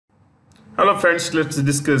Hello friends, let's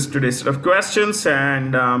discuss today's set of questions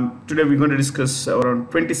and today we're going to discuss around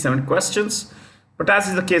 27 questions. But as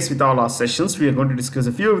is the case with all our sessions, we are going to discuss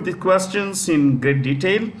a few of these questions in great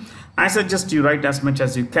detail. I suggest you write as much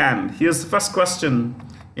as you can. Here's the first question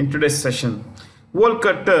in today's session.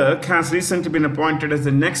 Volker Turk has recently been appointed as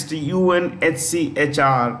the next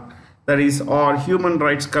UNHCHR, that is, or Human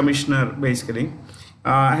Rights Commissioner basically.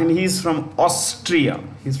 And he's from Austria.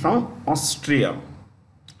 He's from Austria.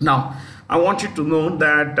 Now, I want you to know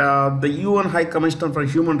that the UN High Commissioner for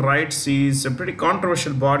Human Rights is a pretty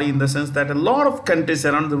controversial body in the sense that a lot of countries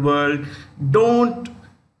around the world don't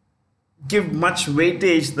give much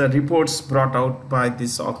weightage the reports brought out by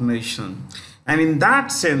this organization. And in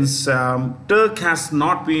that sense, Turk has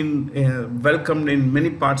not been welcomed in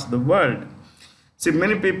many parts of the world. See,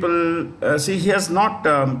 many people he has not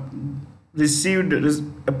received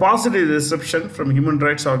a positive reception from human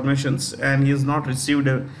rights organizations, and he has not received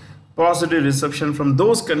a positive reception from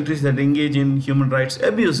those countries that engage in human rights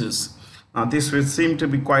abuses. Now, this will seem to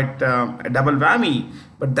be quite a double whammy,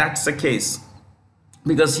 but that's the case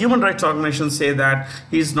because human rights organizations say that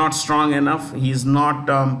he's not strong enough. He's not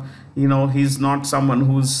he's not someone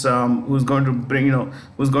who's going to bring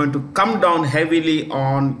who's going to come down heavily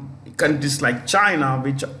on countries like China,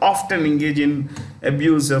 which often engage in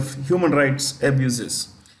abuse of human rights abuses.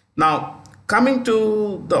 Now, coming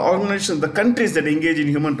to the organization, the countries that engage in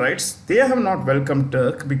human rights, they have not welcomed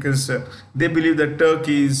Turk because they believe that Turk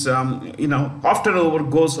is often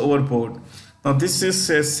goes overboard. Now, this is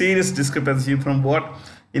a serious discrepancy from what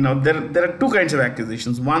there are two kinds of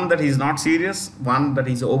accusations. One, that he's not serious, one, that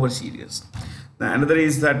he's over serious. Another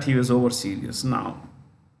is that he was over serious. Now,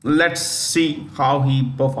 let's see how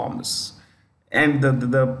he performs. And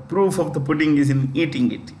the proof of the pudding is in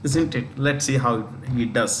eating it, isn't it? Let's see how he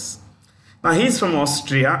does. Now, he's from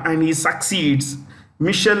Austria and he succeeds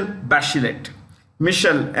Michelle Bachelet.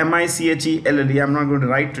 Michelle, M-I-C-H-E-L-L-E, I'm not going to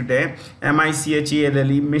write today,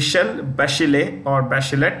 M-I-C-H-E-L-L-E, Michelle Bachelet or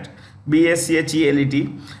Bachelet,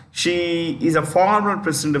 B-A-C-H-E-L-E-T. She is a former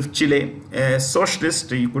president of Chile, a socialist,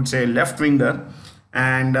 you could say left-winger,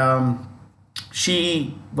 and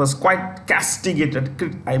she was quite castigated.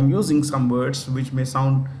 I'm using some words which may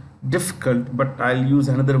sound difficult, but I'll use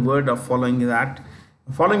another word of following that.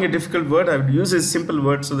 Following a difficult word, I would use a simple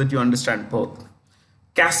word so that you understand both.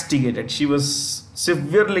 Castigated. She was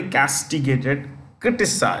severely castigated,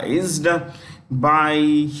 criticized by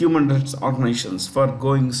human rights organizations for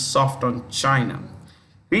going soft on China.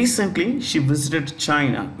 Recently, she visited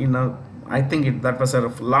China in a that was her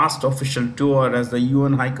last official tour as the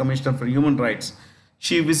UN High Commissioner for Human Rights.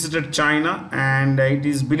 She visited China, and it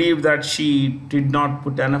is believed that she did not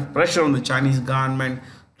put enough pressure on the Chinese government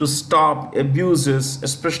to stop abuses,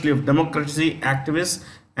 especially of democracy activists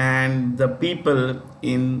and the people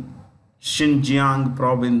in Xinjiang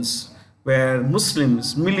province, where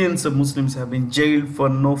Muslims, millions of Muslims, have been jailed for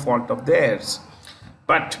no fault of theirs.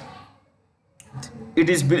 But it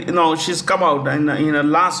is she's come out in her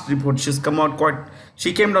last report. She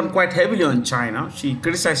came down quite heavily on China. She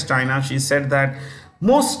criticized China. She said that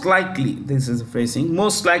most likely, this is facing,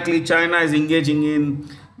 most likely China is engaging in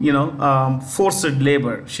forced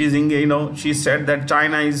labor. She said that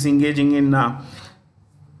China is engaging in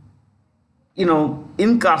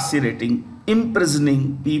incarcerating,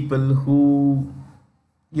 imprisoning people who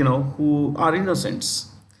are innocents.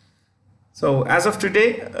 So as of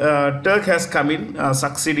today, Turk has come in,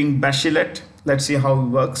 succeeding Bachelet. Let's see how he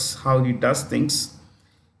works, how he does things.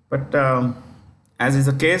 But as is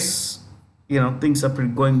the case, things are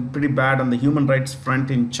going pretty bad on the human rights front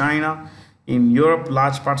in China, in Europe,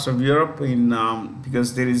 large parts of Europe,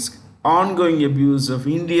 because there is ongoing abuse of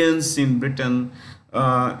Indians in Britain,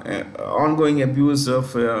 ongoing abuse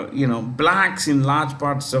of blacks in large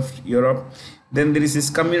parts of Europe. Then there is this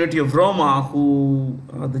community of Roma who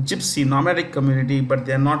are the gypsy nomadic community, but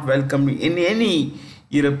they are not welcome in any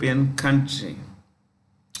European country.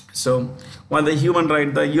 So while the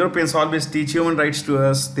Europeans always teach human rights to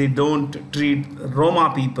us, they don't treat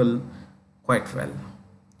Roma people quite well.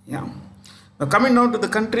 Yeah. Now, coming down to the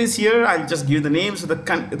countries here, I'll just give the names of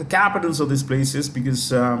the capitals of these places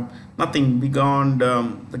because nothing beyond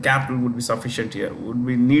the capital would be sufficient here, would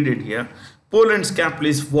be needed here. Poland's capital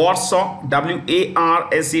is Warsaw,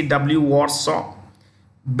 W-A-R-S-E-W, Warsaw.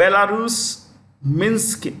 Belarus,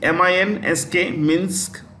 Minsk, M-I-N-S-K,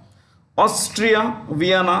 Minsk. Austria,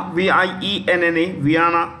 Vienna, V-I-E-N-N-A,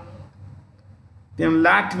 Vienna. Then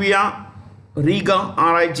Latvia, Riga,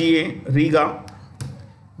 R-I-G-A, Riga.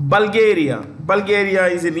 Bulgaria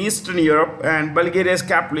is in Eastern Europe, and Bulgaria's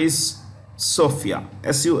capital is Sofia,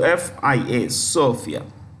 S-U-F-I-A, Sofia.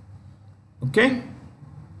 Okay.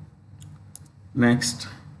 Next.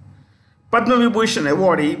 Padma Vibhushan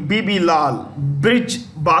awardee B.B. Lal, Brij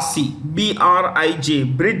Basi, B-R-I-J,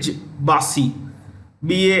 Brij Basi,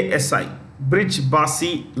 B-A-S-I, Brij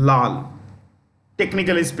Basi Lal.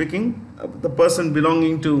 Technically speaking, the person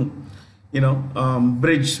belonging to,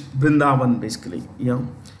 Bridge Vrindavan, basically,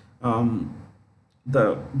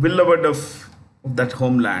 the beloved of that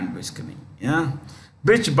homeland, basically. Yeah.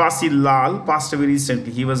 Brij Basi Lal passed away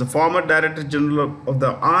recently. He was a former Director General of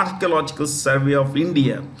the Archaeological Survey of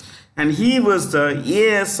India, and he was the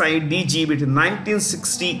ASI DG between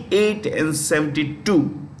 1968 and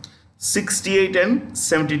 72. 68 and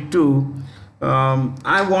 72.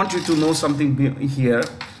 I want you to know something here,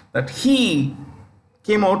 that he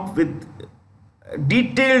came out with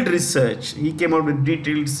detailed research. He came out with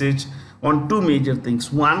detailed research on two major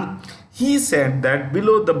things. One, he said that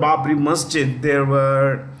below the Babri Masjid there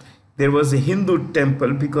was a Hindu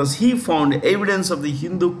temple, because he found evidence of the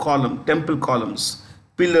Hindu temple columns,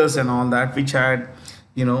 pillars and all that, which had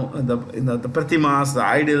the pratimas, the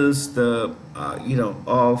idols, the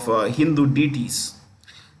of Hindu deities.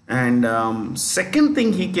 And second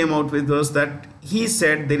thing he came out with was that he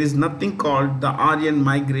said there is nothing called the Aryan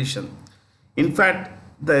migration. In fact,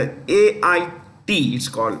 the AIT, it's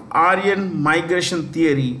called Aryan migration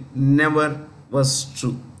theory, never was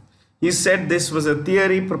true. He said this was a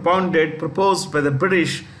theory proposed by the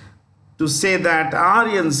British to say that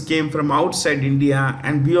Aryans came from outside India,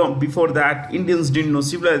 and before that Indians didn't know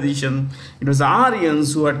civilization. It was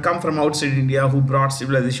Aryans who had come from outside India who brought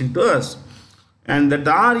civilization to us, and that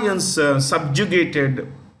the Aryans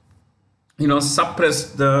subjugated,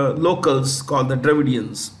 suppressed the locals called the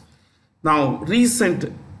Dravidians. Now,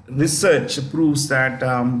 recent research proves that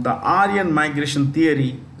the Aryan migration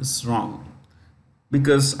theory is wrong,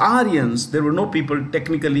 because Aryans, there were no people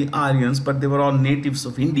technically Aryans, but they were all natives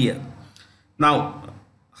of India. Now,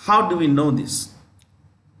 how do we know this?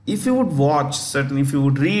 If you would if you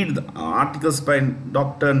would read the articles by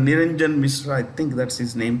Dr. Niranjan Mishra, I think that's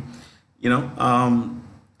his name,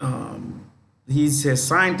 he's a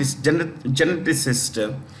scientist, geneticist.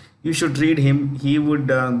 You should read him. He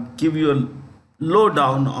would give you a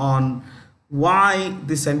lowdown on why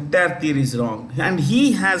this entire theory is wrong. And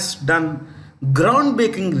he has done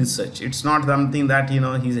groundbreaking research. It's not something that,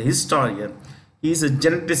 he's a historian. He's a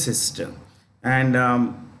geneticist. And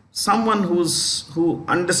someone who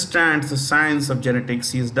understands the science of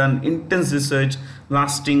genetics. He has done intense research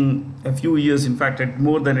lasting a few years, in fact, at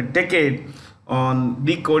more than a decade, on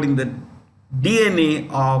decoding the DNA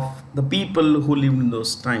of the people who lived in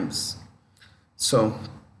those times. So,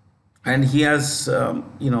 and he has,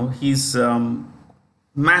 he's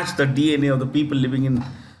matched the DNA of the people living in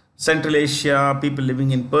Central Asia, people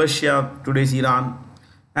living in Persia, today's Iran,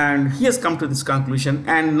 and he has come to this conclusion.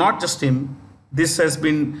 And not just him, this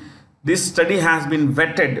study has been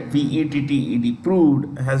vetted, VETTED,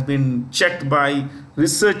 proved, has been checked by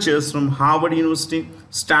researchers from Harvard University,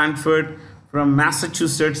 Stanford, from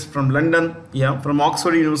Massachusetts, from London, from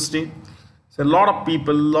Oxford University. So a lot of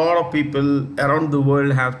people around the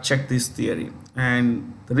world have checked this theory,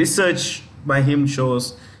 and the research by him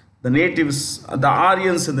shows the natives, the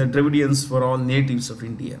Aryans and the Dravidians were all natives of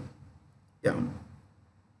India.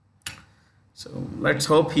 So let's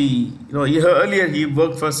hope earlier he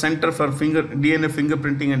worked for Center for DNA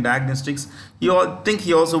Fingerprinting and Diagnostics. I think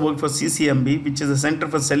he also worked for CCMB, which is a Center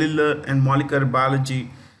for Cellular and Molecular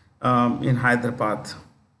Biology in Hyderabad.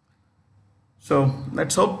 So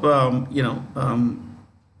let's hope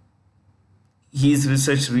his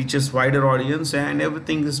research reaches wider audience and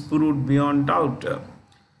everything is proved beyond doubt.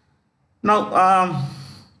 Now,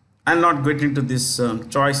 I'll not get into these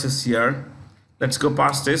choices here. Let's go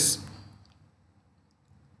past this.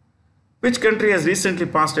 Which country has recently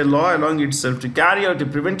passed a law allowing itself to carry out a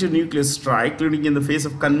preventive nuclear strike, including in the face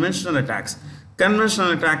of conventional attacks?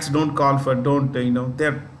 Conventional attacks don't call for,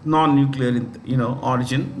 they're non-nuclear in,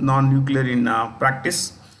 origin, non-nuclear in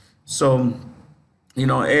practice. So,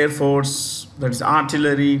 Air Force, that is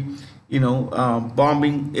artillery,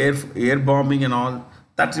 bombing, air bombing and all,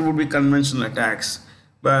 that would be conventional attacks.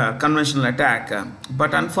 Conventional attack.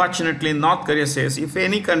 But unfortunately, North Korea says if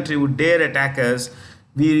any country would dare attack us,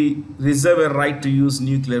 we reserve a right to use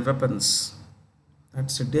nuclear weapons.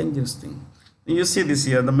 That's a dangerous thing. You see this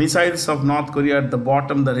here, the missiles of North Korea at the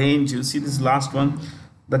bottom, the range. You see this last one,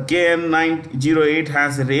 the KN-908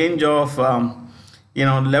 has a range of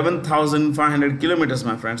 11,500 kilometers,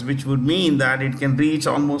 my friends, which would mean that it can reach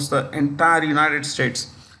almost the entire United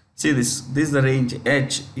States. See this is the range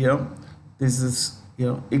H here. This is,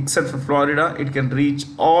 except for Florida, it can reach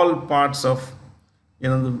all parts of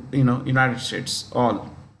United States, all.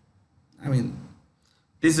 I mean,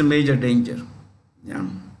 this is a major danger. Yeah.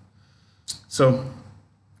 So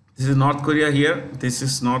this is North Korea here. This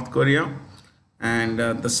is North Korea, and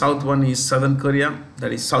the south one is Southern Korea.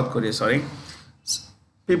 That is South Korea. Sorry.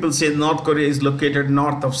 People say North Korea is located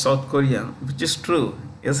north of South Korea, which is true,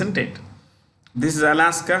 isn't it? This is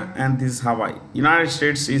Alaska and this is Hawaii. United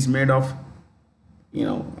States is made of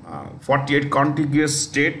 48 continuous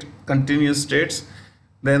states,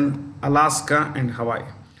 then Alaska and Hawaii.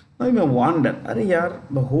 Now you may wonder, Arey yaar,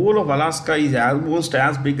 the whole of Alaska is almost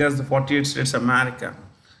as big as the 48 states of America.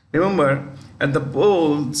 Remember, at the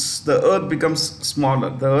poles, the Earth becomes smaller.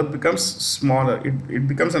 The Earth becomes smaller. It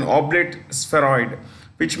becomes an oblate spheroid,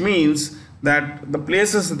 which means that the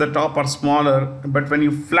places at the top are smaller, but when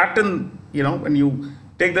you flatten, when you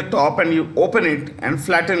take the top and you open it and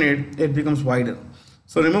flatten it, it becomes wider.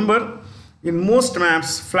 So remember, in most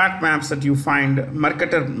maps, flat maps that you find,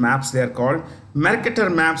 Mercator maps they are called, Mercator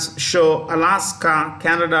maps show Alaska,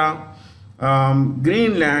 Canada,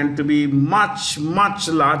 Greenland to be much, much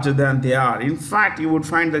larger than they are. In fact, you would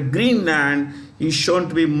find that Greenland is shown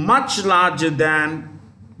to be much larger than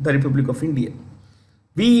the Republic of India.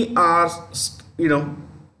 We are,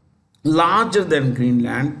 larger than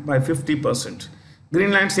Greenland by 50%.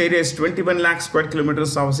 Greenland's area is 21 lakh square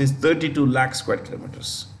kilometers, ours is 32 lakh square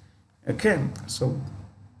kilometers. Okay, so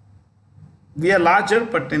we are larger,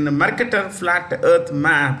 but in the Mercator flat earth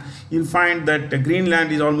map, you'll find that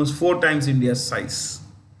Greenland is almost 4 times India's size.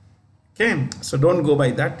 Okay, so don't go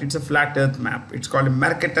by that. It's a flat earth map. It's called a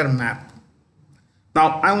Mercator map.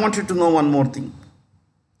 Now, I want you to know one more thing.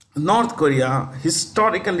 North Korea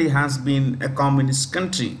historically has been a communist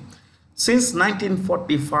country. Since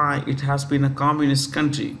 1945, it has been a communist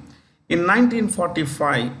country. In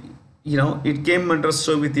 1945, it came under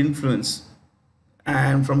Soviet influence.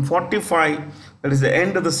 And from 45, that is the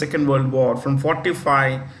end of the Second World War, from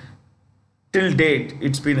 45 till date,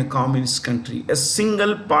 it's been a communist country, a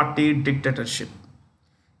single party dictatorship,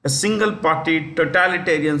 a single party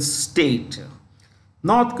totalitarian state.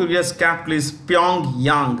 North Korea's capital is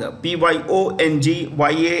Pyongyang, Pyongyang,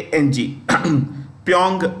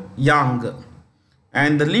 Pyongyang.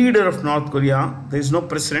 And the leader of North Korea, there is no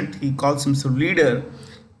president, he calls himself leader,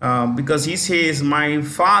 because he says, my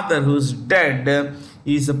father who's dead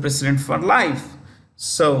is the president for life.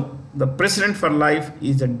 So the president for life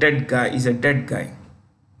is a dead guy,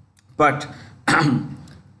 But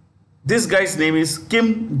this guy's name is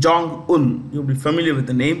Kim Jong-un. You'll be familiar with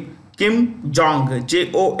the name Kim Jong, Jong-un.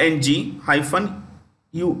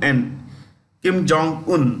 Kim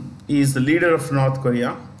Jong-un is the leader of North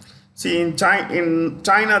Korea. See, in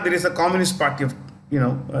China there is a Communist Party of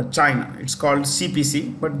China. It's called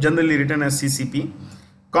CPC, but generally written as CCP,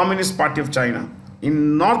 Communist Party of China.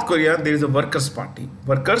 In North Korea, there is a Workers' Party.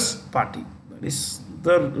 That is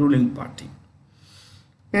the ruling party.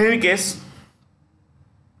 In any case,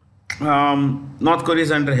 North Korea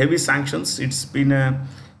is under heavy sanctions. It's been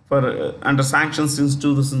under sanctions since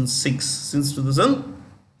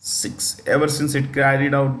 2006. Ever since it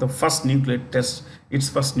carried out its first nuclear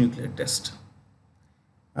test.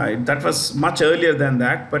 That was much earlier than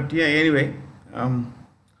that, but yeah, anyway,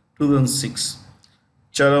 2006.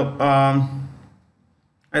 Chalo,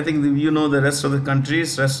 I think the rest of the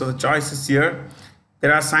countries, rest of the choices here.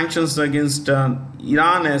 There are sanctions against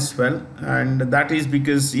Iran as well, and that is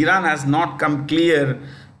because Iran has not come clear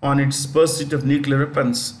on its pursuit of nuclear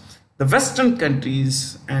weapons. The Western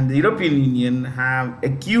countries and the European Union have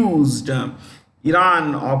accused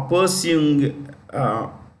Iran of pursuing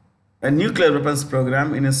a nuclear weapons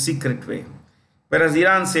program in a secret way. Whereas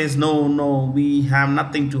Iran says, no, we have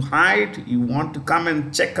nothing to hide. You want to come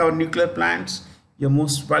and check our nuclear plants? You're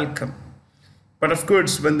most welcome. But of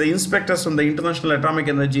course, when the inspectors from the International Atomic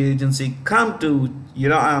Energy Agency come to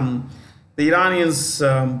Iran, the Iranians,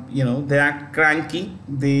 they act cranky.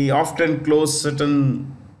 They often close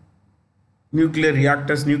certain nuclear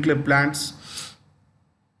reactors, nuclear plants,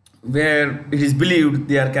 where it is believed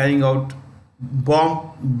they are carrying out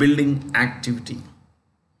bomb building activity.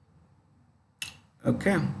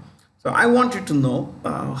 Okay, so I want you to know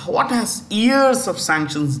what has years of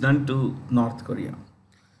sanctions done to North Korea.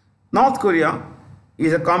 North Korea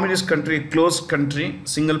is a communist country, a closed country,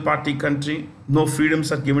 single party country. No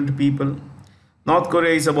freedoms are given to people. North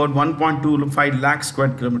Korea is about 1.25 lakh square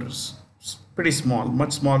kilometers. It's pretty small,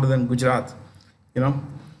 much smaller than Gujarat.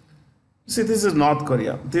 See, this is North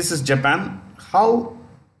Korea. This is Japan.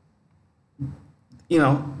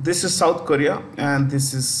 This is South Korea and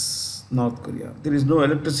this is North Korea. There is no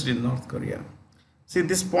electricity in North Korea. See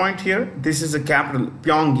this point here, this is the capital,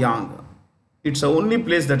 Pyongyang. It's the only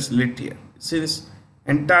place that's lit here. See this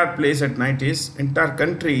entire place at night is, entire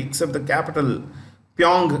country except the capital,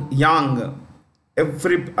 Pyongyang,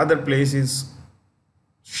 Every other place is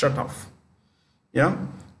shut off. Yeah,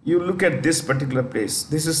 you look at this particular place.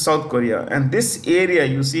 This is South Korea, and this area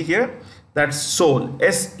you see here, that's Seoul,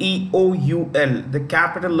 Seoul, the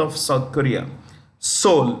capital of South Korea.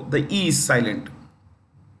 Seoul, the E is silent.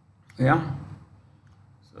 Yeah,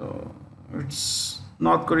 so it's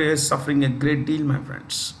North Korea is suffering a great deal, my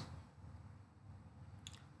friends.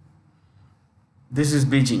 This is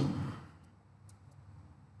Beijing.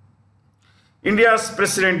 India's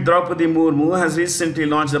President Draupadi Murmu has recently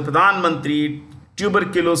launched the Pradhan Mantri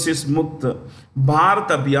Tuberculosis Mukt Bharat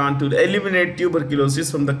Abhiyan to eliminate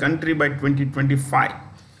tuberculosis from the country by 2025.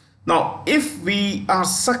 Now, if we are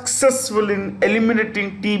successful in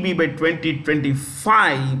eliminating TB by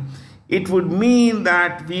 2025, it would mean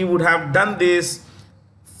that we would have done this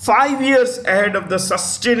 5 years ahead of the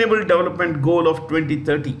Sustainable Development Goal of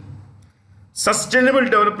 2030. Sustainable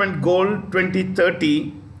Development Goal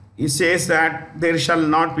 2030, it says that there shall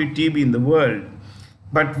not be TB in the world,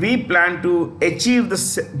 but we plan to achieve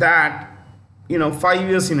that 5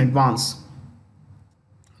 years in advance.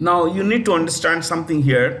 Now you need to understand something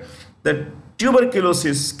here, that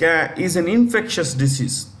tuberculosis is an infectious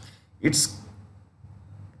disease.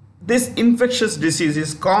 This infectious disease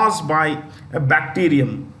is caused by a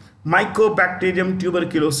bacterium, Mycobacterium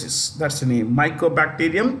tuberculosis. That's the name,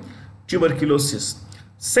 Mycobacterium tuberculosis.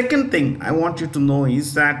 Second thing I want you to know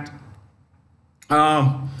is that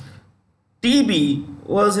TB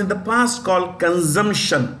was in the past called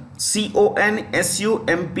consumption,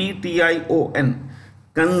 Consumption.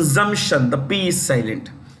 Consumption, the P is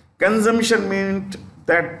silent. Consumption meant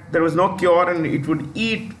that there was no cure and it would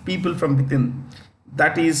eat people from within.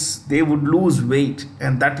 That is, they would lose weight,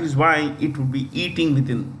 and that is why it would be eating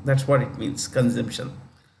within. That's what it means, consumption.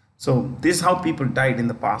 So this is how people died in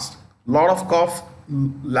the past. Lot of cough,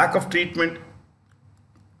 lack of treatment,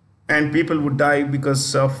 and people would die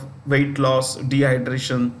because of weight loss,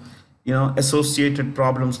 dehydration, associated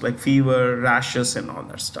problems like fever, rashes, and all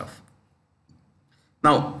that stuff.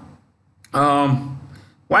 Now,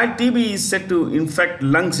 while TB is said to infect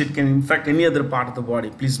lungs, it can infect any other part of the body.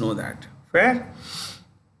 Please know that. Fair?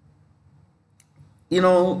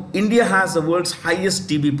 India has the world's highest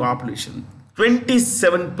TB population.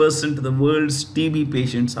 27% of the world's TB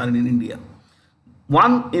patients are in India.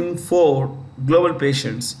 1 in 4 global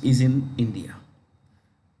patients is in India.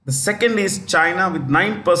 The second is China with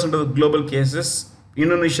 9% of the global cases.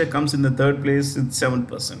 Indonesia comes in the third place with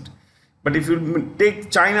 7%. But if you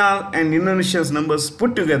take China and Indonesia's numbers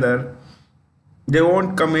put together, they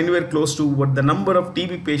won't come anywhere close to what the number of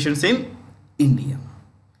TB patients in India.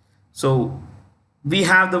 So we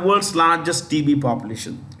have the world's largest TB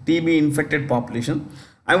population, TB infected population.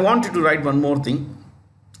 I want you to write one more thing,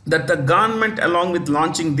 that the government, along with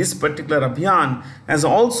launching this particular Abhiyan, has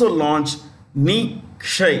also launched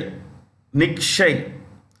Nikshay,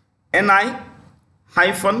 N-I-KSHAY,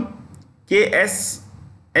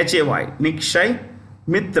 Nikshay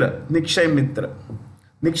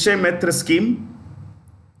Mitra scheme.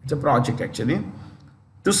 It's a project actually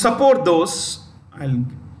to support those,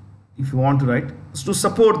 if you want to write, to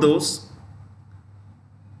support those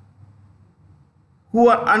who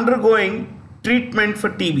are undergoing treatment for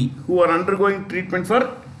TB,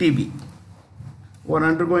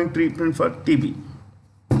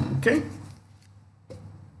 okay.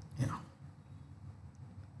 Yeah.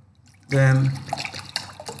 Then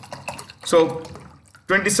so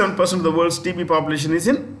 27% of the world's TB population is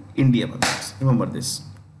in India. Remember this.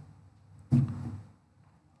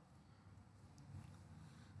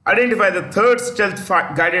 Identify the third stealth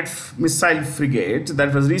guided missile frigate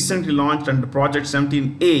that was recently launched under Project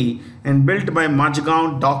 17A and built by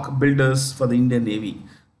Majgaon Dock Builders for the Indian Navy.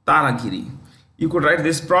 Taragiri. You could write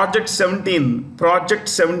this Project 17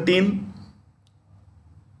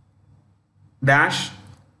 dash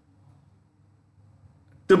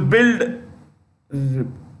to build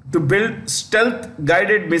stealth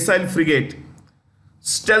guided missile frigate.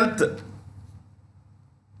 Stealth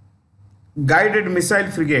guided missile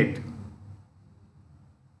frigate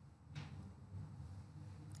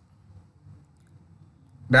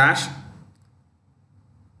dash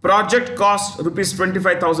project cost rupees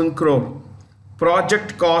 25,000 crore.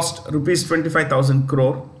 Project cost rupees 25,000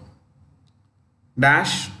 crore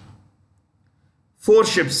dash 4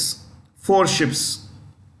 ships.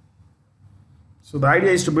 So the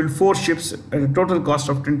idea is to build 4 ships at a total cost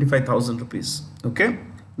of 25,000 rupees. Okay.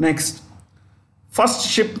 Next, first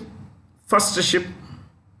ship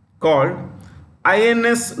called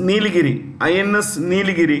INS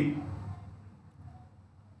Nilgiri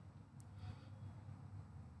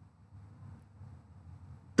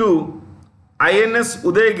to INS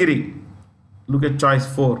Udayagiri Look at choice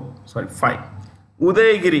 4, sorry 5.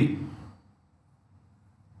 Udayagiri.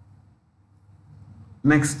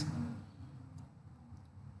 Next,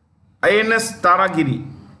 INS Taragiri.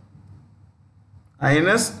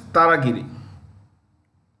 INS Taragiri.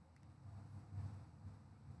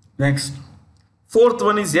 Next, fourth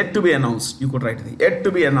one is yet to be announced. You could write it. Yet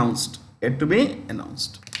to be announced. Yet to be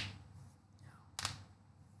announced.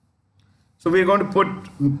 So we are going to put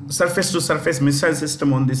surface to surface missile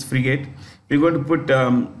system on this frigate. We are going to put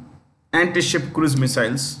anti-ship cruise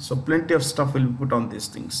missiles. So plenty of stuff will be put on these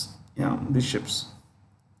things. Yeah, these ships.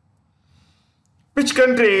 Which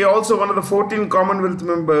country, also one of the 14 Commonwealth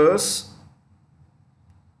members,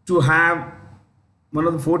 to have one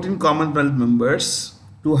of the 14 Commonwealth members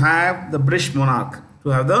to have the British monarch,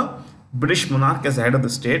 as the head of the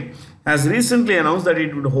state, has recently announced that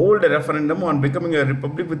it would hold a referendum on becoming a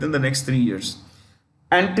republic within the next 3 years.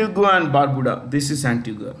 Antigua and Barbuda. This is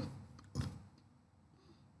Antigua.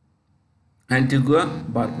 Antigua,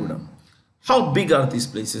 Barbuda. How big are these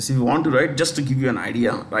places? If you want to write, just to give you an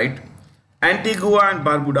idea, right? Antigua and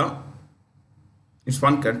Barbuda, it's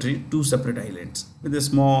one country, 2 separate islands with a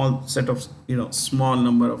small set of, small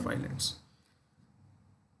number of islands.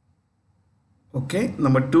 Okay,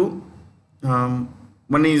 number 2,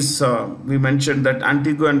 one is we mentioned that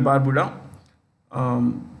Antigua and Barbuda,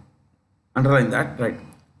 underline that, right?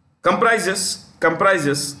 Comprises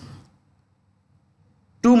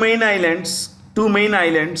 2 main islands,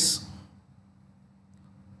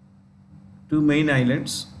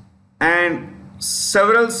 and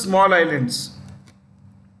several small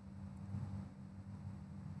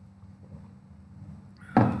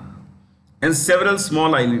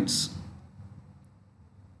islands.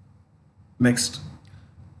 Next,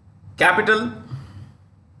 capital,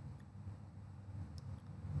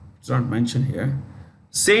 it's not mentioned here.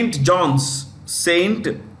 St. John's,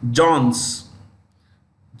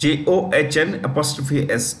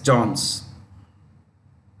 JOHN''S, John's.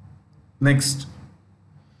 Next,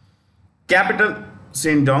 capital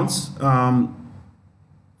St. John's.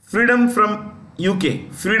 Freedom from UK.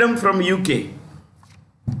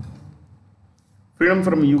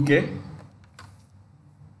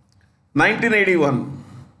 1981.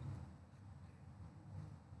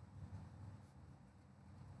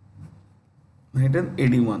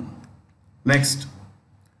 Next,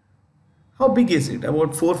 how big is it?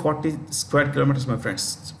 About 440 square kilometers, my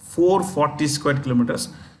friends. 440 square kilometers,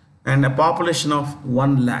 and a population of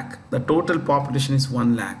 1 lakh. The total population is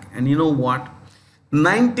 1 lakh. And you know what?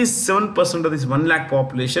 97% of this 1 lakh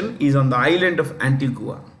population is on the island of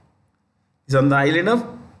Antigua. I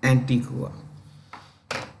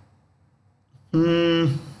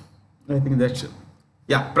think that's it.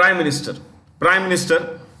 Yeah, Prime Minister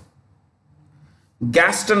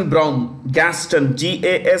Gaston Brown, Gaston,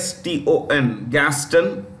 Gaston,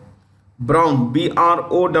 Gaston Brown,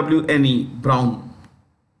 Browne, Brown,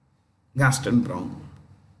 Gaston Brown.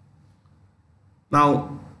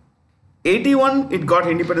 Now, 81, it got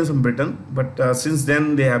independence from Britain, but since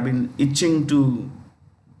then they have been itching to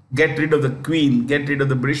get rid of the Queen, get rid of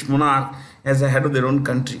the British monarch as the head of their own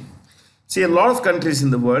country. See, a lot of countries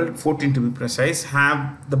in the world, 14 to be precise,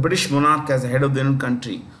 have the British monarch as the head of their own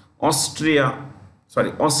country. Australia,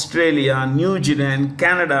 New Zealand,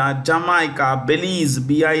 Canada, Jamaica, Belize,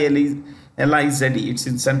 B-I-L-I-Z-E, it's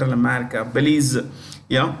in Central America, Belize,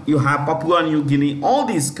 you have Papua New Guinea, all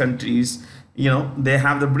these countries, they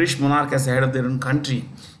have the British monarch as the head of their own country.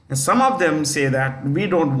 And some of them say that we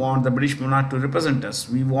don't want the British monarch to represent us.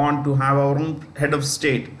 We want to have our own head of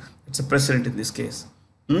state. It's a president in this case.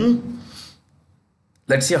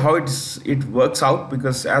 Let's see how it works out,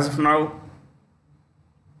 because as of now,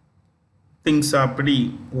 things are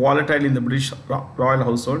pretty volatile in the British royal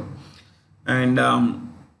household. And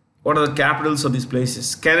what are the capitals of these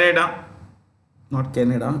places? Canada's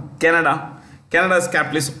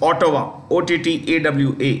capital is Ottawa,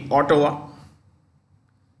 O-T-T-A-W-A, Ottawa.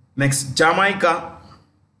 Next, Jamaica.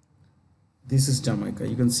 This is Jamaica.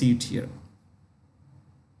 You can see it here.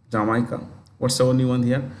 Jamaica. What's the only one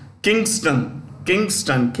here? Kingston,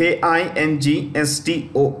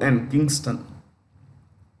 K-I-N-G-S-T-O-N, Kingston.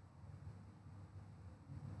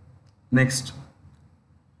 Next,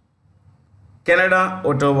 Canada,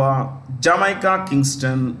 Ottawa, Jamaica,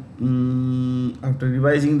 Kingston. After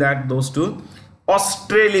revising that, those two.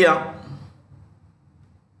 Australia,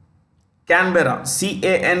 Canberra,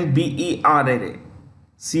 C-A-N-B-E-R-R-A,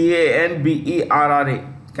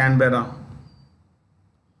 Canberra.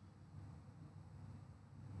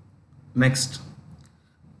 Next,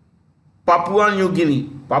 Papua New Guinea,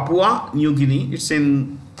 it's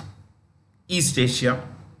in East Asia.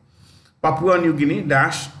 Papua New Guinea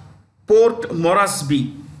dash Port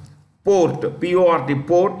Moresby. Port, P-O-R-T,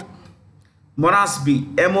 Port Moresby,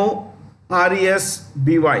 M-O-R-E-S-B-Y.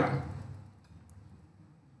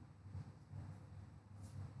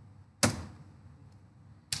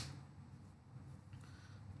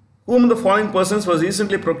 Whom the following persons was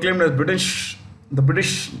recently proclaimed as the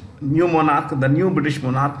British new monarch, the new British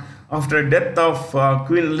monarch after the death of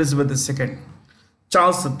Queen Elizabeth II.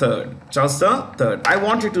 Charles III. Charles III. I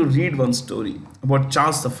want you to read one story about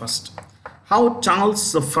Charles I. How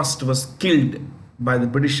Charles I was killed by the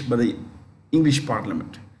English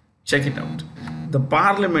Parliament. Check it out. The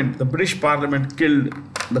British Parliament killed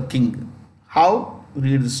the king. How?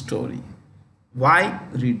 Read the story. Why?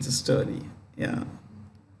 Read the story. Yeah.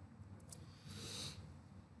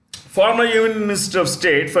 Former Union Minister of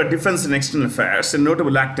State for Defense and External Affairs and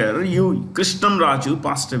notable actor Krishnam Raju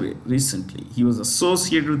passed away recently. He was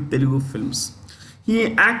associated with Telugu films.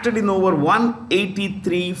 He acted in over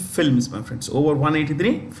 183 films, my friends. Over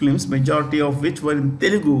 183 films, majority of which were in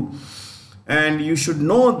Telugu. And you should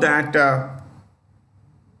know that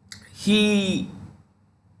he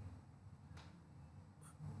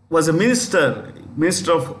was a minister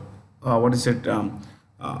of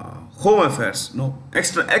Home Affairs, no,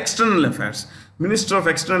 External Affairs, Minister of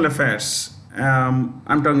External Affairs. I'm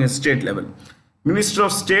talking at state level. Minister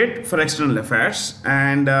of State for External Affairs,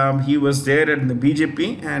 and he was there at the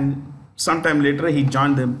BJP, and sometime later he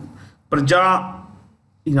joined the Praja,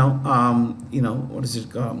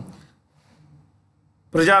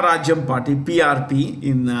 Praja Rajyam Party, PRP,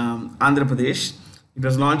 in Andhra Pradesh. It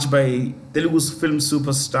was launched by Telugu's film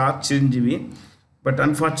superstar Chiranjeevi. But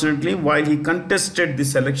unfortunately, while he contested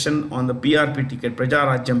this election on the PRP ticket, Praja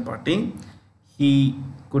Rajyam Party, he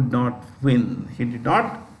could not win. He did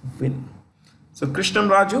not win. So Krishnam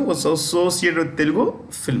Raju was associated with Telugu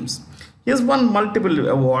films. He has won multiple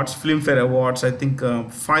awards, Filmfare Awards, I think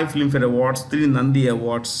 5 Filmfare Awards, 3 Nandi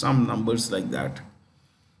Awards, some numbers like that.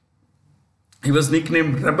 He was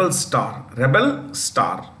nicknamed Rebel Star. Rebel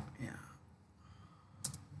Star.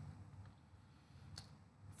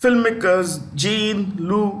 Filmmakers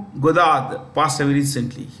Jean-Luc Godard passed away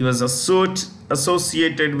recently. He was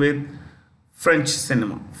associated with French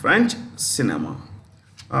cinema. French cinema.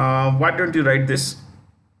 Why don't you write this?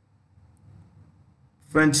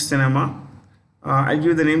 French cinema. I'll give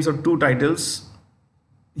you the names of 2 titles.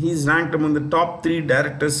 He is ranked among the top 3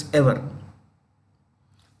 directors ever.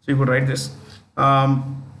 So you could write this.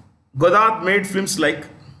 Godard made films like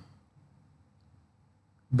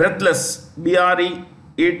Breathless, Breathless,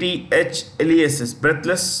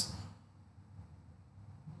 Breathless,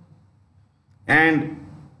 and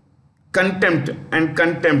Contempt,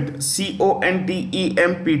 Contempt,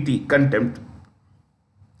 Contempt.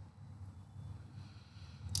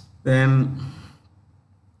 Then,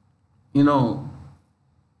 while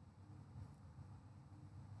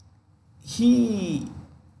he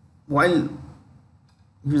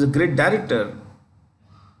was a great director,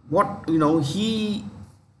 while he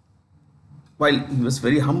was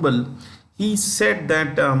very humble, he said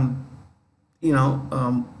that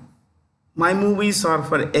my movies are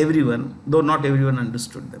for everyone, though not everyone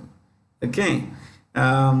understood them. Okay.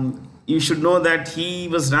 You should know that he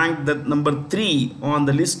was ranked the number 3 on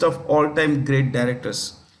the list of all-time great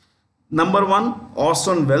directors. Number 1,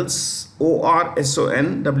 Orson Welles,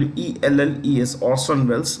 Orsonwelles, Orson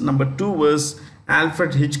Welles. Number 2 was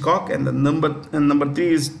Alfred Hitchcock, and the number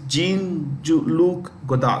 3 is Jean-Luc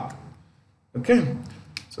Godard. Okay,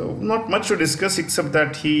 so not much to discuss except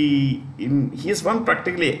that he has won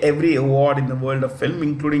practically every award in the world of film,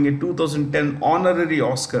 including a 2010 honorary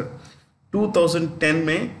Oscar. 2010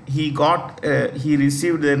 May he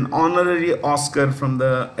received an honorary Oscar from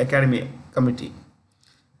the Academy Committee,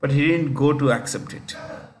 but he didn't go to accept it.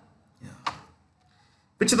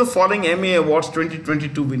 Which of the following Emmy Awards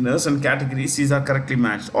 2022 winners and categories are correctly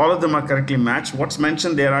matched? All of them are correctly matched. What's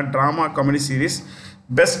mentioned there are drama, comedy series,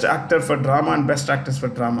 best actor for drama, and best actress for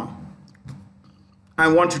drama. I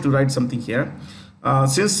want you to write something here.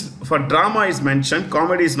 Since for drama is mentioned,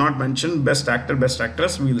 comedy is not mentioned, best actor, best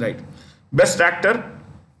actress, we'll write best actor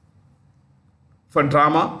for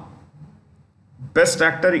drama, best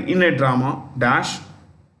actor in a drama, dash,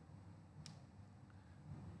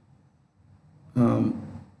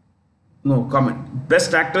 no, comment.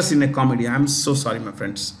 Best actress in a comedy. I'm so sorry, my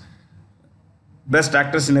friends. Best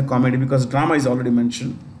actress in a comedy, because drama is already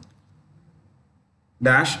mentioned.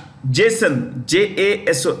 Dash. Jason.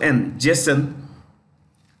 Jason. Jason.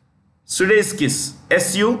 Sudeikis.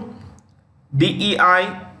 Sudeikis.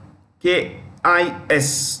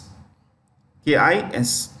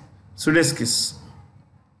 Sudeikis.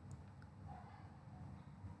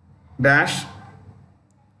 Dash.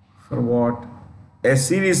 for what? A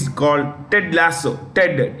series called Ted Lasso.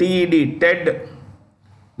 Ted, T-E-D, Ted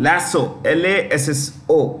Lasso,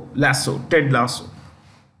 L-A-S-S-O, Lasso, Ted Lasso.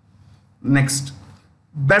 Next,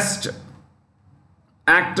 best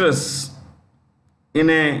actress in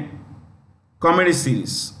a comedy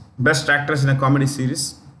series. Best actress in a comedy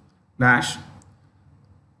series. Dash.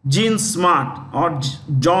 Jean Smart or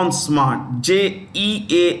John Smart.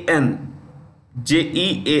 J-E-A-N.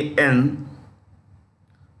 J-E-A-N.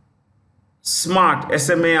 Smart.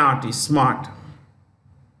 S-M-A-R-T. Smart.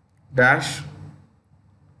 Dash.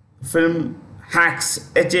 Film Hacks.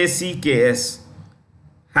 H-A-C-K-S.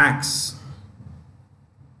 Hacks.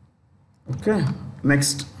 Okay.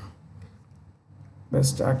 Next.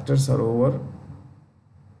 Best actors are over.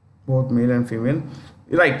 Both male and female.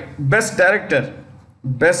 Right. Best director.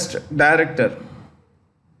 Best director.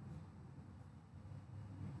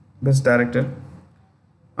 Best director.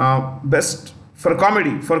 Best for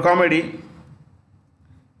comedy. For comedy.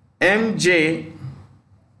 M.J.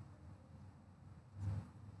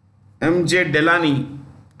 Delany.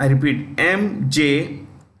 I repeat. M.J.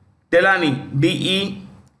 Delany. D-E-L-A-N-E-Y.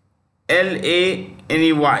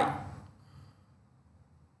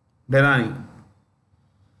 Delany.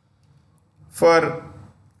 For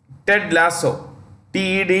Ted Lasso.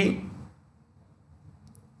 T-E-D-L-A-S-S-O.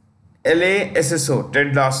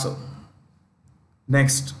 Ted Lasso.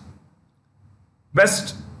 Next.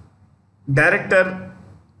 Best director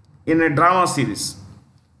in a drama series.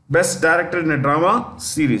 Best director in a drama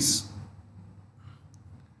series.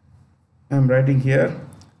 I am writing here.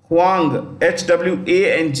 Hwang.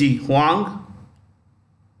 H-W-A-N-G. Hwang.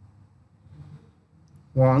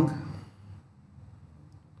 Hwang.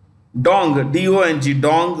 Dong. D-O-N-G.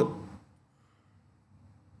 Dong.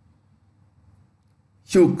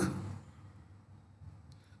 Hyuk.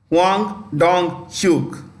 Hwang Dong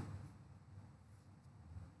Hyuk.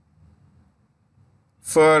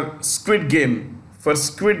 For Squid Game. For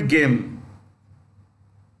Squid Game.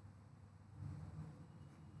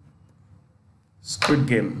 Squid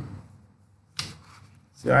Game.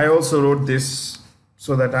 See, I also wrote this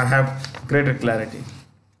so that I have greater clarity.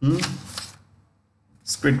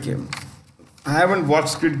 Squid Game. I haven't watched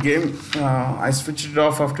Squid Game. I switched it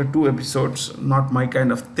off after 2 episodes. Not my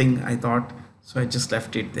kind of thing, I thought. So I just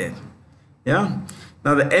left it there. Yeah.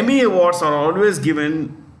 Now the Emmy Awards are always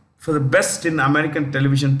given for the best in American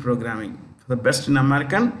television programming. For the best in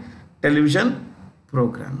American television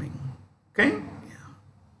programming. Okay. Yeah.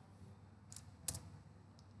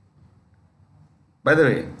 By the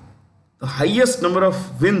way, the highest number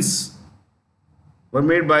of wins were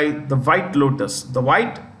made by the White Lotus. The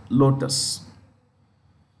White Lotus.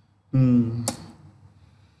 The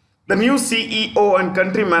new CEO and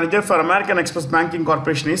country manager for American Express Banking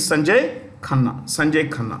Corporation is Sanjay Khanna. Sanjay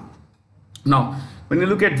Khanna. Now, when you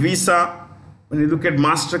look at Visa, when you look at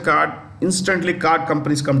MasterCard, instantly card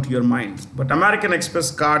companies come to your mind. But American Express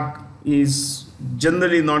card is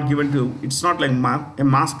generally not given to, it's not like a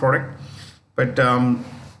mass product, but and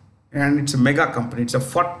it's a mega company. It's a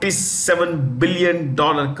 $47 billion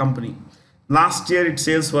company. Last year, its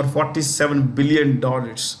sales were $47 billion.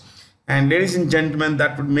 And ladies and gentlemen,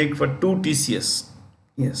 that would make for 2 TCS.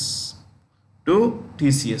 Yes, 2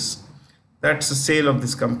 TCS. That's the sale of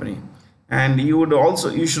this company. And you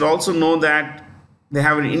should also know that they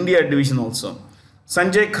have an India division also.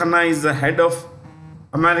 Sanjay Khanna is the head of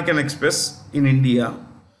American Express in India.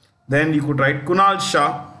 Then you could write Kunal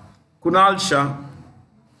Shah,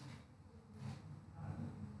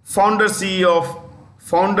 founder CEO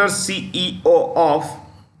of,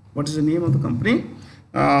 what is the name of the company?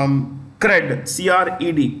 CRED,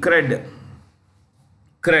 C-R-E-D, CRED.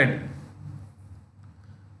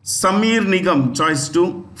 Samir Nigam, choice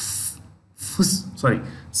 2,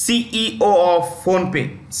 CEO of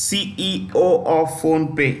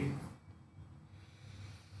PhonePe.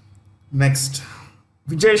 Next,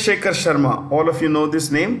 Vijay Shekhar Sharma, all of you know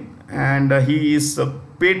this name, and he is a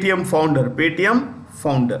Paytm founder.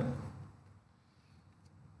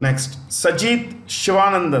 Next, Sajid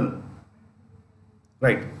Shivanandan.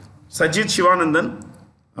 Right, Sajid Shivanandan,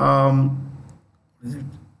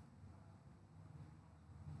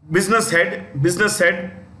 business head,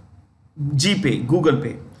 GPay, Google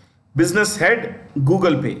Pay. Business head,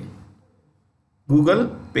 Google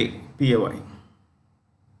Pay, P-A-Y.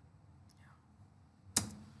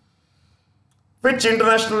 Which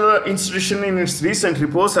international institution in its recent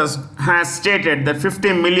reports has stated that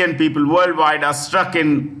 50 million people worldwide are stuck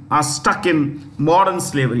in modern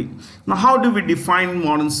slavery. Now, how do we define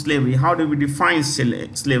modern slavery? How do we define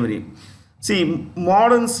slavery? See,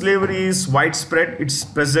 modern slavery is widespread. It's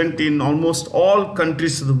present in almost all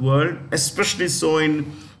countries of the world, especially so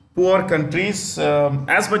in poor countries,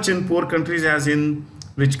 as much in poor countries as in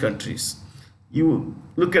rich countries. You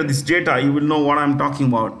look at this data, you will know what I'm talking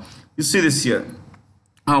about. You see this here,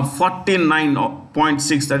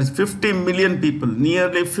 49.6, that is 50 million people,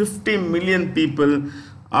 nearly 50 million people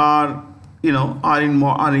are, are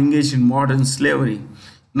engaged in modern slavery.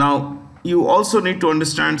 Now, you also need to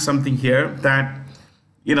understand something here, that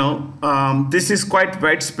this is quite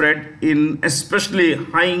widespread in especially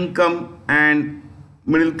high income and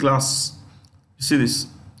middle class. You see this,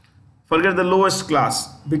 forget the lowest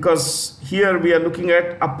class, because here we are looking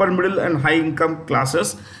at upper middle and high income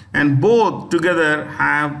classes, and both together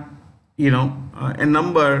have a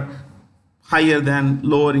number higher than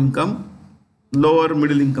lower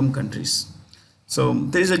middle income countries. So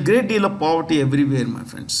there is a great deal of poverty everywhere, my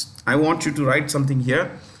friends. I want you to write something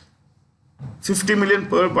here. 50 million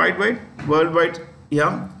worldwide,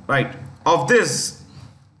 yeah, right. Of this,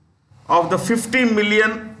 of the 50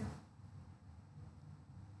 million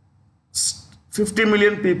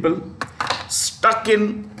people stuck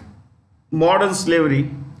in modern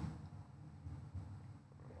slavery,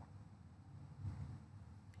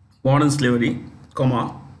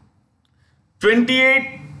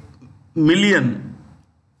 28 million,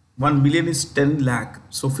 1 million is 10 lakh,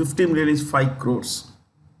 so 50 million is 5 crores.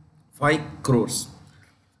 5 crores.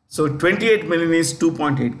 So 28 million is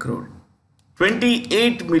 2.8 crore.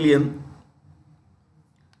 28 million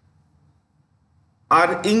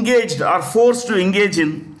are forced to engage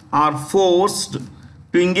in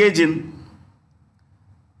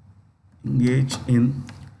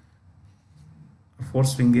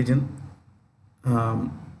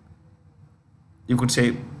you could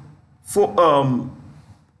say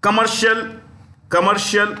commercial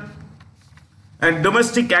and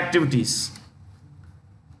domestic activities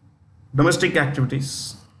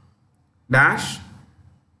dash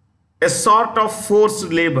a sort of forced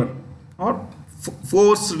labor.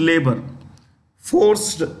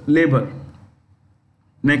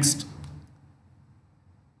 Next,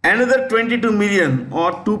 another 22 million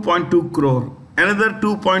or 2.2 crore, another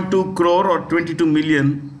 2.2 crore or 22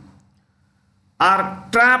 million are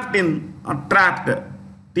trapped TRAPPED,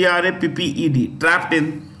 trapped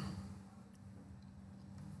in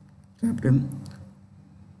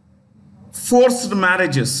forced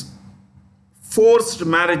marriages.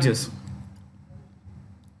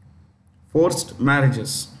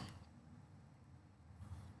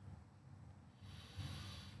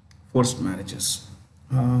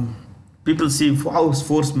 People see how is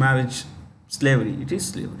forced marriage slavery. It is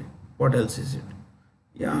slavery. What else is it?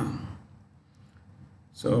 Yeah.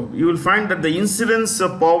 So you will find that the incidence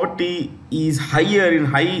of poverty is higher in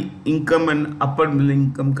high income and upper middle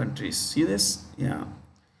income countries. See this? Yeah.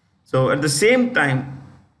 So at the same time,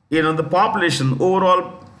 the population,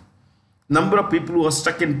 overall number of people who are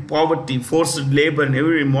stuck in poverty, forced labor, and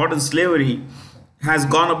every modern slavery has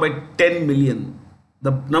gone up by 10 million.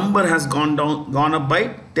 The number has gone up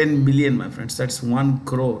by 10 million, my friends. That's 1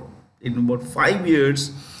 crore. In about 5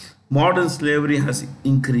 years, modern slavery has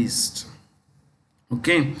increased.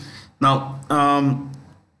 Okay. Now,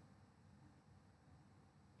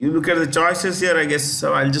 you look at the choices here, I guess,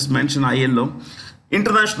 so I'll just mention ILO.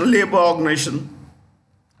 International Labour Organization.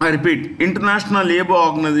 I repeat, International Labour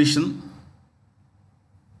Organization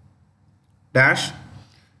dash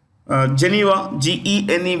Geneva,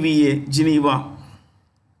 GENEVA, Geneva,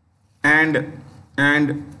 and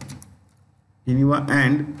Geneva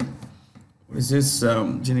and what is this?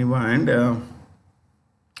 Geneva and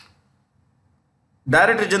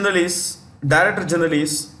Director General is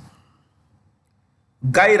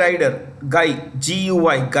Guy Ryder,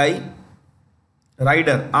 GUY, Guy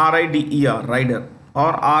Ryder, RIDER, Ryder,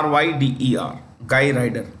 or RYDER, Guy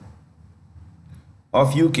Ryder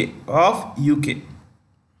of UK.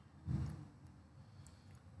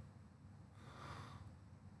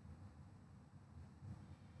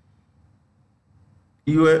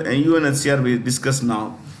 UNHCR we discuss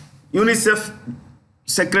now. UNICEF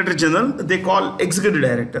Secretary General, they call Executive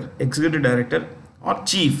Director or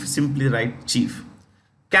Chief, simply write Chief.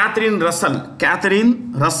 Catherine Russell.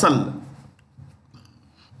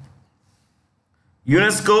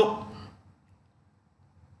 UNESCO,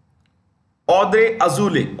 Audrey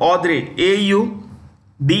Azoulay, AUDREY,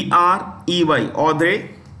 Audrey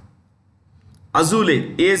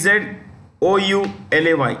Azoulay,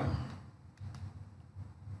 AZOULAY,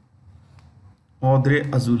 Audrey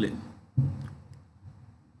Azoulay.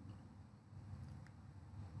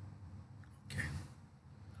 Okay.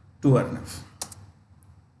 2 are enough.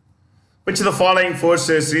 Which of the following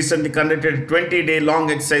forces recently conducted a 20-day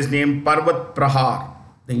long exercise named Parvat Prahar?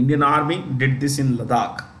 The Indian Army did this in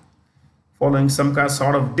Ladakh. following some kind of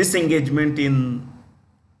sort of disengagement in,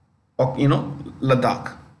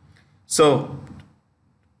 Ladakh. So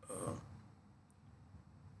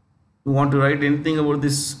you want to write anything about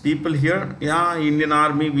these people here? Yeah, Indian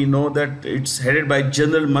Army, we know that it's headed by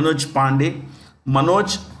General Manoj Pandey.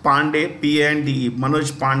 Manoj Pandey, P-A-N-D-E,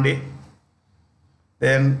 Manoj Pandey.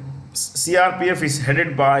 Then CRPF is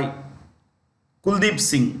headed by Kuldeep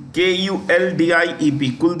Singh,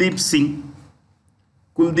 K-U-L-D-I-E-P, Kuldeep Singh.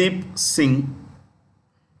 Kuldeep Singh.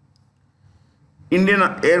 Indian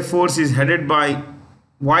Air Force is headed by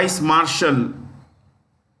Air Marshal,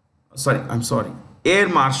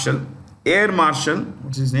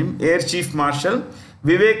 what's his name? Air Chief Marshal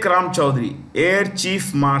Vivek Ram Chaudhary. Air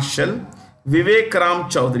Chief Marshal Vivek Ram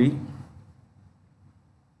Chaudhary.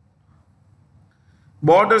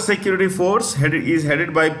 Border Security Force is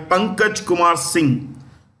headed by Pankaj Kumar Singh.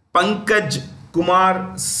 Pankaj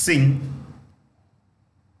Kumar Singh.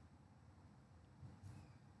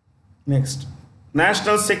 Next,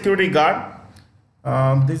 National Security Guard.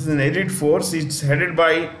 This is an elite force. It's headed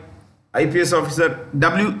by IPS officer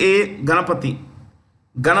W.A. Ganapathy.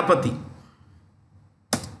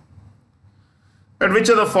 At which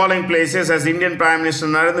of the following places has Indian Prime Minister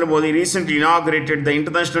Narendra Modi recently inaugurated the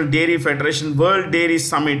International Dairy Federation World Dairy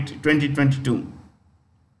Summit 2022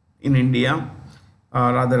 in India?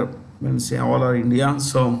 Rather, when we say all are India,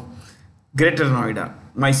 so Greater Noida,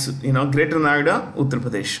 Greater Noida, Uttar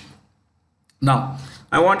Pradesh. Now,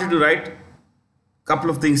 I want you to write a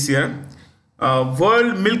couple of things here.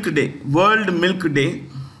 World Milk Day.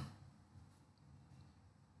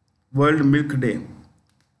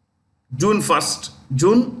 June 1st.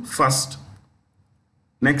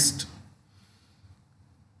 Next.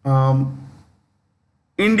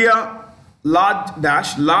 India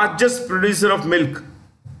largest producer of milk.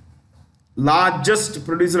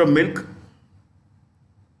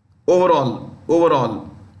 Overall.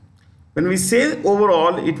 When we say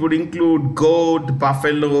overall, it would include goat,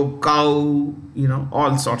 buffalo, cow,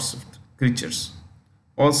 all sorts of creatures,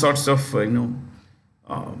 all sorts of,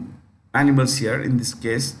 animals here in this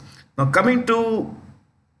case. Now coming to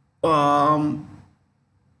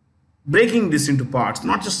breaking this into parts,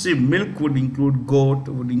 not just say milk would include goat,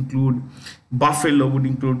 would include buffalo, would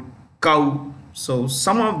include cow. So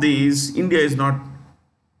some of these, India is not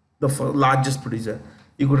the largest producer.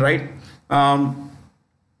 You could write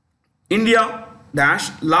India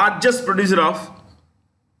largest producer of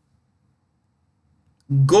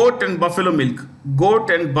goat and buffalo milk.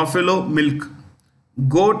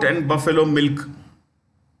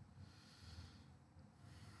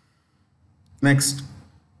 Next,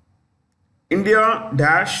 India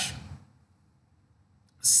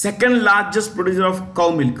second largest producer of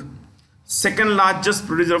cow milk.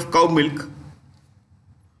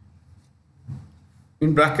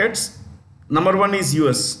 In brackets, number one is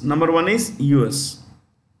US.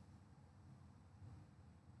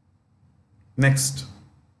 Next,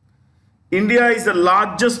 India is the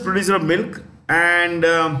largest producer of milk, and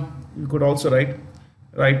you could also write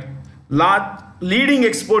leading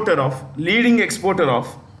exporter of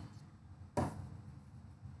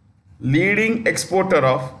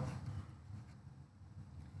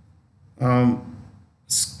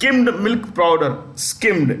skimmed milk powder.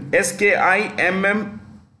 Skimmed, S-K-I-M-M-E-D,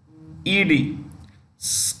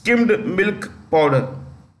 skimmed milk powder.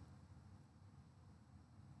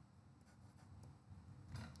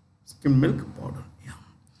 Yeah.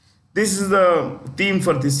 This is the theme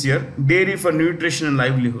for this year: dairy for nutrition and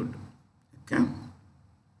livelihood. Okay.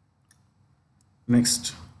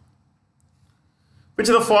 Next, which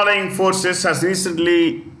of the following forces has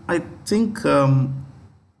recently, I think,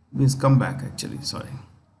 please come back actually, sorry.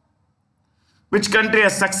 Which country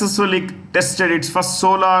has successfully tested its first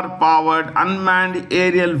solar powered unmanned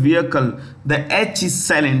aerial vehicle? The H is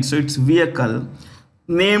silent, so it's vehicle,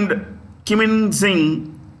 named Kim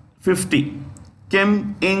In-sing 50.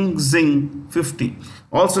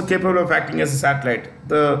 Also capable of acting as a satellite.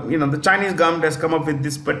 The Chinese government has come up with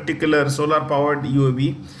this particular solar powered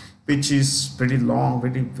UAV, which is pretty long,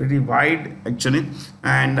 very wide actually,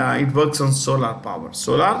 and it works on solar power.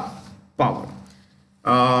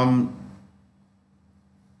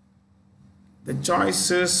 The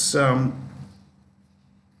choices,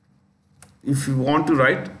 if you want to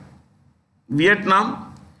write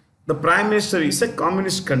Vietnam, the prime minister is a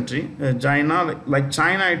communist country. China,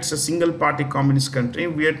 it's a single party communist country.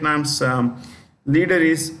 Vietnam's leader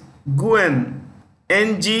is Nguyen,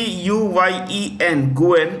 Nguyen,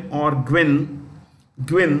 Nguyen or Nguyen,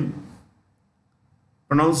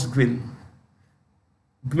 pronounced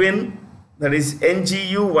Nguyen, that is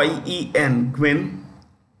Nguyen, Nguyen.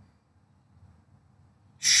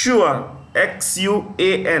 Sure,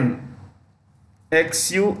 XUAN.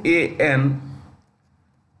 XUAN.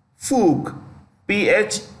 Phuc.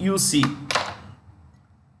 PHUC.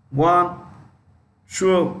 One.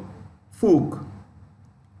 Sure. Phuc.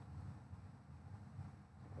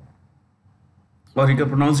 Or you can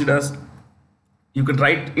pronounce it as, you can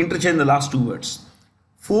write, interchange the last two words.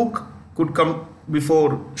 Phuc could come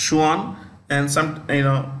before Xuan, and some,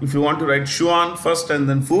 if you want to write Xuan first and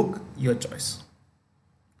then Phuc, your choice.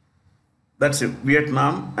 That's it.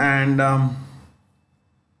 Vietnam. And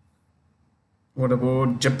what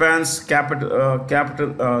about Japan's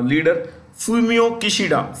capital leader? Fumio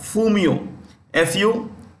Kishida. Fumio. Fumio.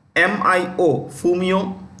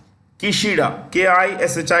 Fumio Kishida.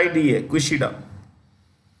 Kishida. Kishida.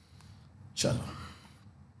 Chalo.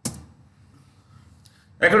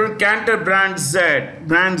 According to Cantor Brand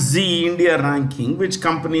Z India ranking, which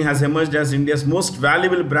company has emerged as India's most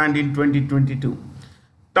valuable brand in 2022?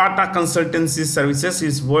 Tata Consultancy Services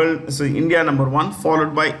is India number 1,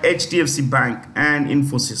 followed by HDFC Bank and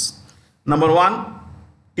Infosys. Number 1,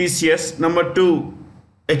 TCS. Number 2,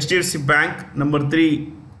 HDFC Bank. Number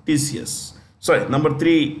 3, TCS. Sorry, number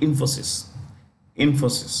 3, Infosys.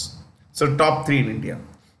 Infosys. So top 3 in India.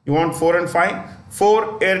 You want 4 and 5?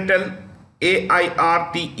 4, Airtel.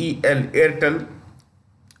 AIRTEL. Airtel.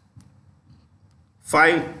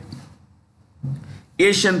 5,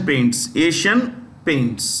 Asian Paints. Asian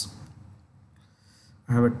Paints.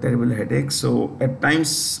 I have a terrible headache, so at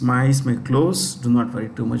times my eyes may close. Do not worry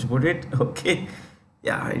too much about it. Okay.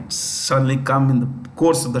 Yeah, it's suddenly come in the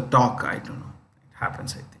course of the talk. I don't know. It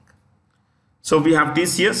happens, I think. So we have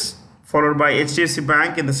TCS, followed by HDFC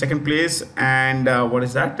Bank in the second place, and what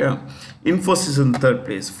is that? Infosys in the third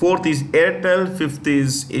place. Fourth is Airtel. Fifth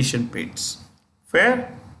is Asian Paints.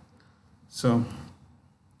 Fair? So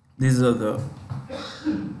these are the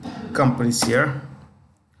companies here.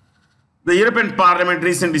 The European Parliament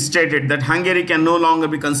recently stated that Hungary can no longer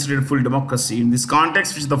be considered full democracy. In this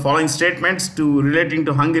context, which the following statements relating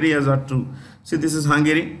to Hungary as are true. See, this is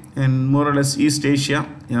Hungary and more or less East Asia,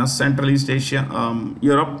 Central East Asia,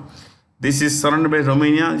 Europe. This is surrounded by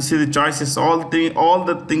Romania. You see the choices, all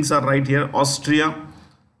the things are right here. Austria.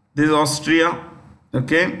 This is Austria.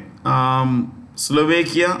 Okay.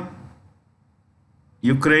 Slovakia,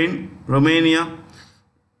 Ukraine, Romania.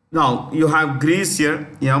 Now you have Greece here,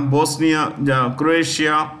 Bosnia,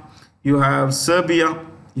 Croatia, you have Serbia,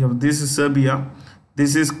 this is Serbia,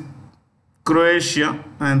 this is Croatia,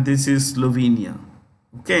 and this is Slovenia.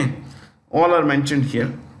 Okay, all are mentioned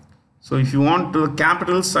here. So if you want the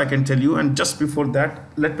capitals, I can tell you, and just before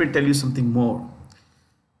that, let me tell you something more.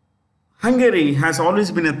 Hungary has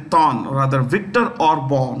always been a thorn, or rather Viktor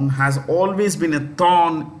Orban has always been a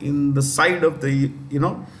thorn in the side of the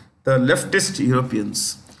leftist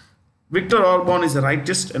Europeans. Viktor Orban is a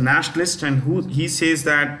rightist, a nationalist, and he says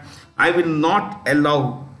that I will not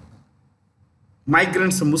allow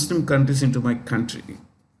migrants from Muslim countries into my country.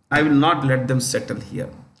 I will not let them settle here.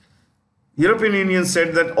 European Union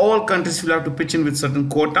said that all countries will have to pitch in with certain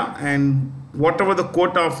quota, and whatever the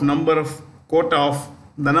number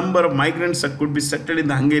of migrants that could be settled in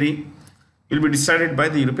the Hungary will be decided by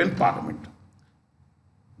the European Parliament.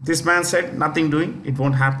 This man said, nothing doing, it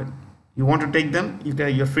won't happen. You want to take them,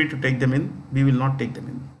 you're free to take them in. We will not take them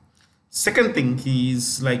in. Second thing,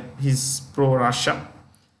 he's pro-Russia.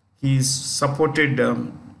 He's supported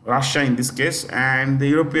Russia in this case, and the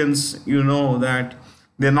Europeans, that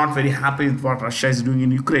they're not very happy with what Russia is doing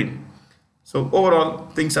in Ukraine. So overall,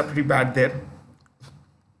 things are pretty bad there.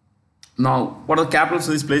 Now, what are the capitals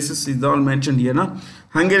of these places? It's all mentioned here.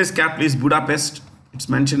 Hungary's capital is Budapest. It's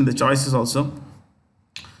mentioned in the choices also.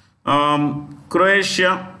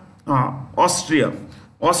 Croatia. Austria.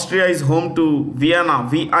 Austria is home to Vienna,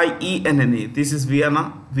 Vienna. This is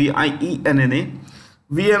Vienna, Vienna.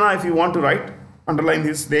 Vienna, if you want to write, underline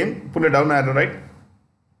this name, put it down arrow, right?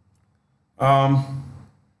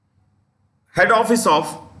 Head office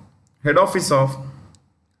of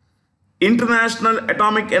International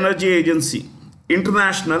Atomic Energy Agency.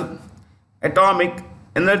 International Atomic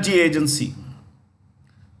Energy Agency.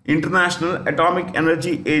 International Atomic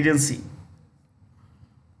Energy Agency.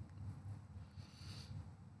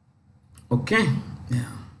 Okay, yeah.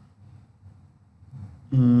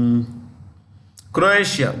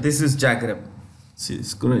 Croatia, this is Zagreb. See, this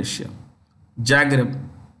is Croatia. Zagreb,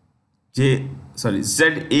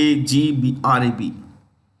 Zagreb.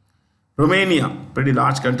 Romania, pretty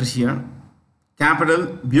large country here.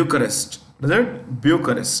 Capital, Bucharest. What is it?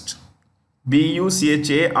 Bucharest.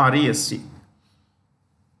 Bucharest.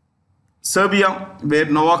 Serbia, where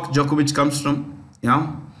Novak Djokovic comes from.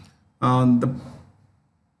 The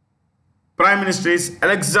Prime Minister is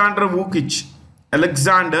Alexander Vukic.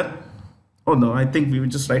 Alexander. Oh no, I think we were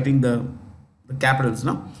just writing the capitals,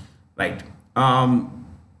 no? Right.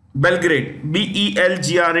 Belgrade.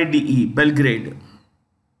 Belgrade. Belgrade.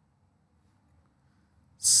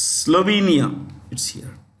 Slovenia. It's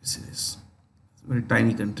here. This is it's a very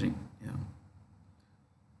tiny country. Yeah.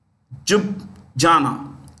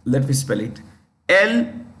 Ljubljana. Let me spell it.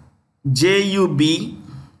 Ljub.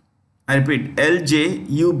 I repeat.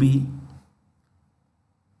 Ljub.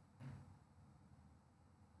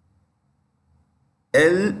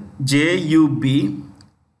 Ljub.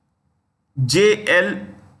 JLL.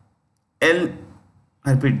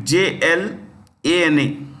 I repeat. JLANA.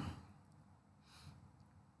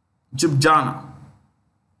 Ljubljana.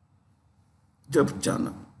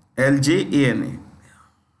 Ljubljana. LJANA.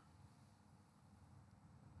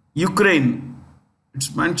 Ukraine.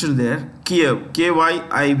 It's mentioned there. Kiev.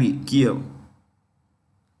 KYIV. Kiev.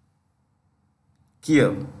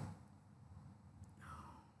 Kiev.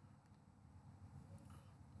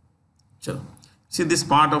 So, see this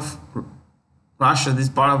part of Russia,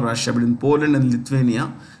 but in Poland and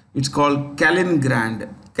Lithuania, it's called Kaliningrad.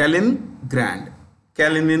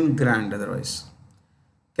 Kaliningrad, otherwise.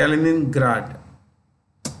 Kaliningrad.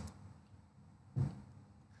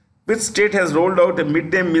 Which state has rolled out a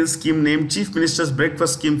midday meal scheme named Chief Minister's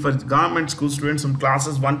Breakfast Scheme for government school students from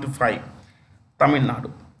classes 1 to 5? Tamil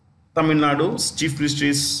Nadu. Tamil Nadu's Chief Minister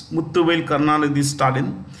is Muthuvel Karnanidhi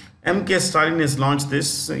Stalin. MK Stalin has launched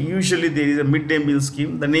this. Usually there is a midday meal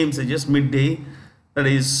scheme. The name suggests midday. That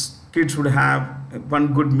is, kids would have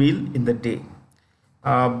one good meal in the day.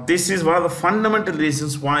 This is one of the fundamental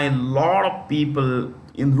reasons why a lot of people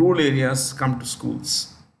in rural areas come to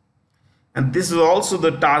schools. And this is also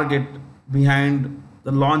the target behind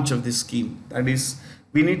the launch of this scheme. That is,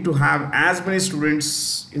 we need to have as many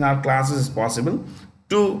students in our classes as possible.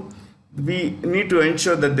 We need to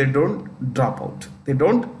ensure that they don't drop out.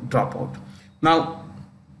 Now,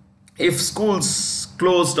 if schools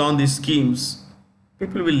close down these schemes,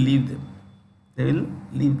 people will leave them. They will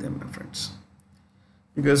leave them, my friends.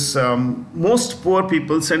 Because most poor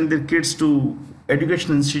people send their kids to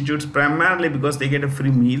education institutes primarily because they get a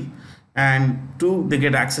free meal, and two, they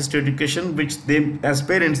get access to education which they as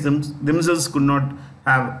parents themselves could not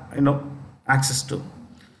have access to.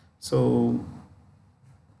 So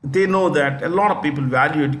they know that a lot of people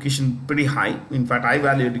value education pretty high. In fact, I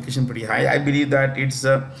value education pretty high. I believe that it's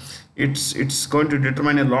going to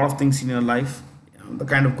determine a lot of things in your life. The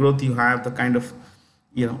kind of growth you have, the kind of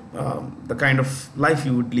the kind of life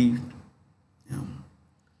you would lead.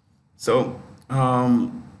 So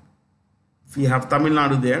we have Tamil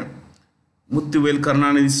Nadu there. Muthuvel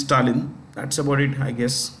Karnanidhi Stalin. That's about it, I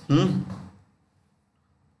guess.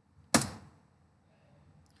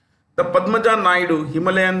 The Padmaja Naidu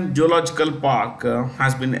Himalayan Zoological Park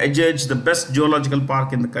has been adjudged the best zoological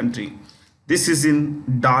park in the country. This is in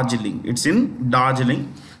Darjeeling. It's in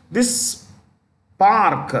Darjeeling. This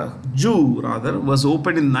park, zoo rather, was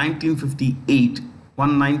opened in 1958.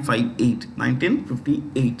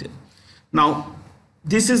 1958. Now,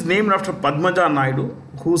 this is named after Padmaja Naidu,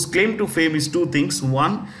 whose claim to fame is two things.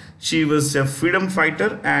 One, she was a freedom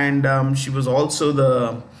fighter, and she was also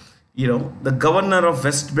the governor of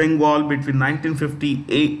West Bengal between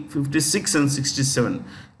 1956 and 67.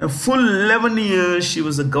 A full 11 years she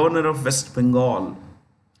was the governor of West Bengal,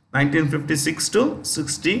 1956 to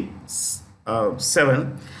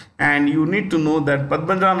 67. And you need to know that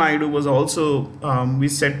Padmaja Naidu was also, we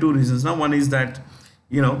said two reasons. Now, one is that,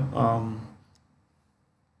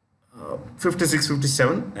 56,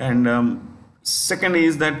 57. And second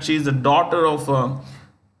is that she is the daughter of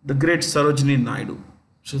the great Sarojini Naidu.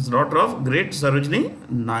 She's the daughter of great Sarojini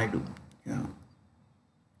Naidu. Yeah.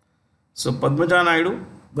 So Padmaja Naidu,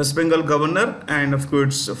 West Bengal governor, and of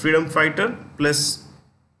course a freedom fighter, plus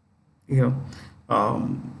the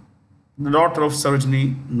daughter of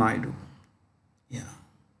Sarojini Naidu. Yeah.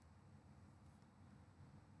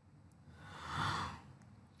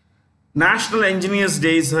 National Engineers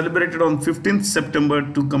Day is celebrated on 15th September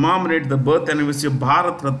to commemorate the birth anniversary of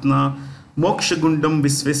Bharat Ratna Mokshagundam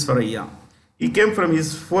Visvesvaraya.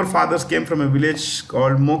 His forefathers came from a village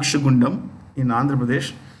called Mokshagundam in Andhra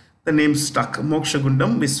Pradesh. The name stuck,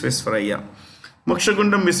 Mokshagundam Visvesvaraya.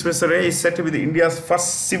 Mokshagundam Visvesvaraya is said to be India's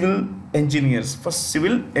first civil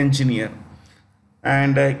engineer.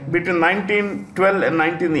 And between 1912 and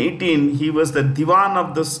 1918, he was the Diwan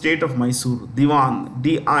of the state of Mysore. Diwan,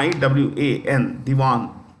 D-I-W-A-N,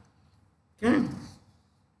 Diwan. Okay.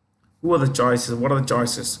 Who are the choices? What are the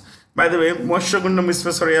choices? By the way, Mokshagundam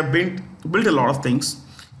Visvesvaraya built a lot of things.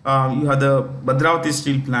 You have the Bhadravati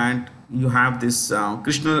steel plant, You have this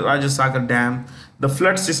Krishna Rajasagar Dam, the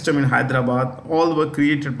flood system in Hyderabad, all were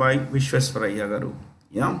created by Vishwesvaraya Garu.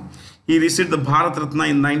 Yeah, he received the Bharat Ratna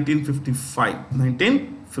in 1955.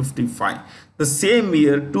 1955. The same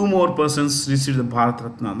year, two more persons received the Bharat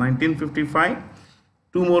Ratna. 1955,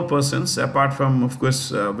 two more persons, apart from, of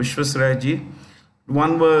course, Vishwesvaraya ji.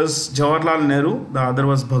 One was Jawaharlal Nehru, the other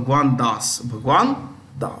was Bhagwan Das. Bhagwan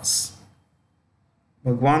Das.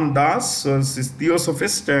 Bhagwan Das was a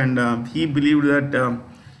theosophist, and he believed that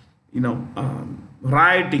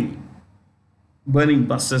rioting, burning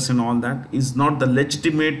buses and all that is not the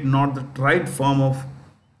legitimate, not the right form of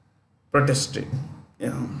protesting.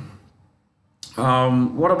 Yeah.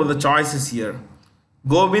 What about the choices here?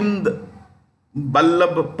 Govind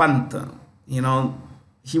Ballabh Pant,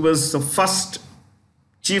 he was the first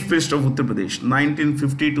Chief Minister of Uttar Pradesh,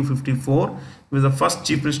 1950 to 54. He was the first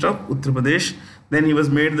Chief Minister of Uttar Pradesh. Then he was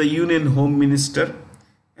made the Union Home Minister,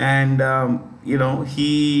 and I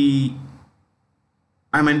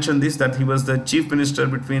mentioned this, that he was the Chief Minister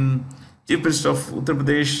of Uttar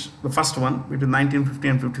Pradesh, the first one between 1950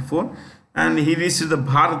 and 54, and he received the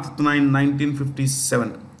Bharat Ratna in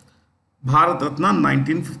 1957. Bharat Ratna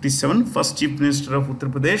 1957, first Chief Minister of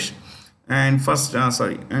Uttar Pradesh, and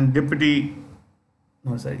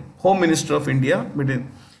Home Minister of India between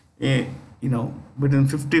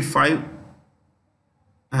 55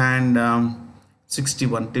 and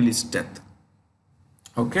 61 till his death.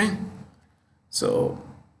 Okay, so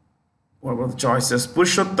what about the choices?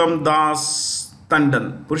 Purushottam Das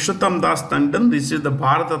Tandon. Purushottam Das Tandon received the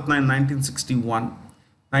Bharat Ratna in 1961.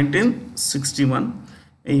 1961.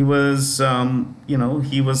 He was,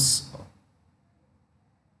 he was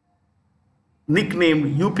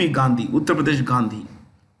nicknamed UP Gandhi, Uttar Pradesh Gandhi.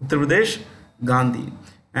 Uttar Pradesh Gandhi.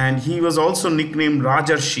 And he was also nicknamed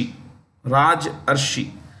Rajarshi.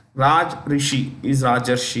 Rajarshi. Raj Rishi is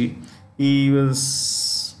Rajarshi. He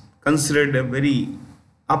was considered a very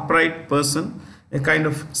upright person, a kind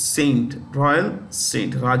of saint, royal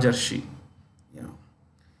saint, Rajarshi. Yeah.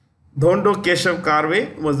 Dhondo Keshav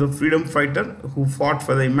Karve was a freedom fighter who fought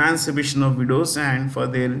for the emancipation of widows and for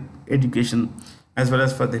their education as well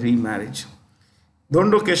as for the remarriage.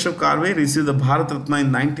 Dhondo Keshav Karve received the Bharat Ratna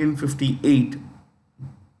in 1958.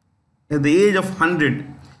 At the age of 100,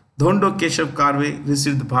 Dhondo Keshav Karve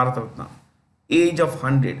received the Bharat Ratna. Age of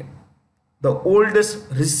 100. The oldest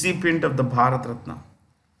recipient of the Bharat Ratna.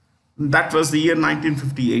 That was the year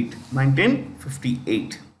 1958.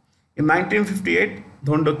 1958. In 1958,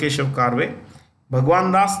 Dhondo Keshav Karve,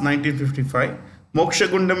 Bhagwan Das 1955,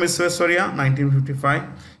 Mokshagundam Visvesvaraya 1955,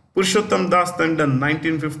 Purushottam Das Tandon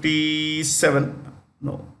 1957.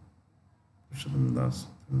 No, Purushottam Das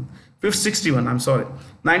 61. I'm sorry.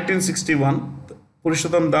 1961.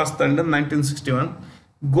 Purushottam Das Tandon 1961.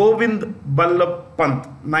 Govind Ballabh Pant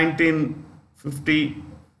 1957.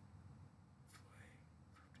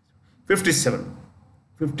 57.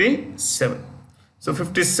 So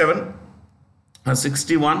 57,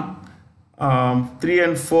 61, 3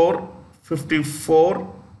 and 4,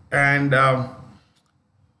 54, and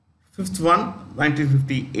fifth one,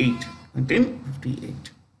 1958.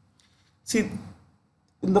 1958. See,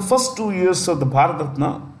 in the first 2 years of the Bharat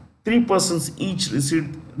Ratna, 3 persons each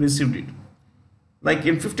received it. Like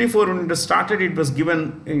in 54, when it started, it was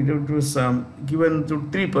given to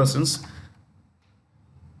 3 persons: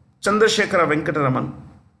 Chandrasekhara Venkataraman,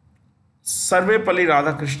 Sarvepalli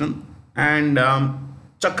Radhakrishnan, and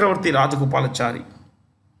Chakravarti Rajagopalachari.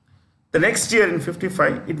 The next year in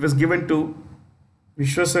 55, it was given to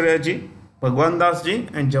Vishwesvaraya ji, Bhagwan Das ji,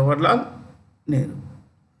 and Jawaharlal Nehru.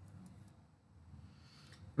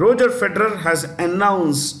 Roger Federer has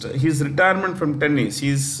announced his retirement from tennis. He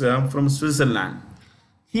is from Switzerland.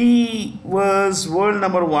 He was world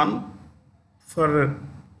number 1 for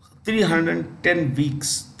 310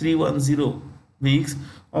 weeks, 310 weeks,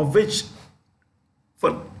 of which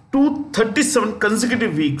for 237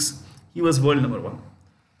 consecutive weeks he was world number 1.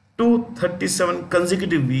 237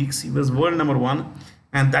 consecutive weeks he was world number 1,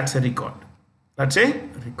 and that's a record. That's a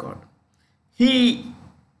record. He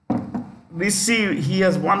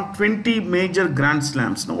has won 20 major Grand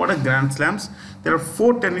Slams. Now, what are Grand Slams? There are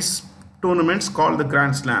 4 tennis tournaments called the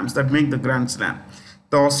Grand Slams that make the Grand Slam: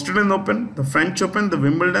 the Australian Open, the French Open, the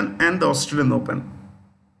Wimbledon, and the Australian Open.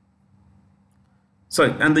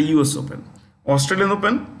 And the US Open. Australian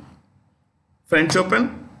Open, French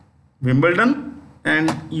Open, Wimbledon,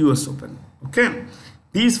 and US Open. Okay,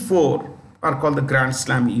 these 4 are called the Grand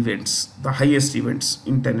Slam events, the highest events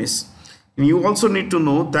in tennis. And you also need to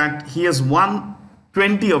know that he has won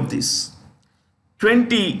 20 of these.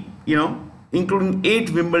 20, including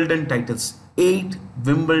 8 Wimbledon titles. 8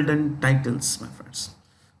 Wimbledon titles, my friends.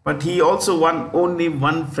 but he also won only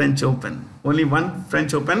one French Open. Only one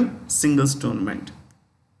French Open singles tournament,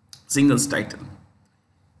 singles title.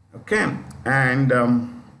 Okay, and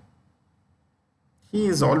he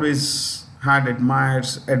has always had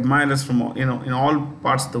admirers from in all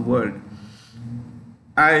parts of the world.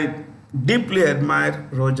 I deeply admire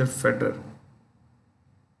Roger Federer.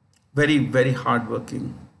 Very, very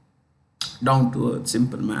hardworking, down to earth,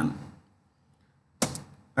 simple man.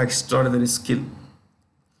 Extraordinary skill.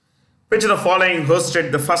 Which of the following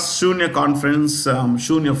hosted the first Shunya conference,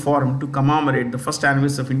 Shunya forum to commemorate the first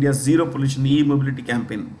anniversary of India's zero pollution e-mobility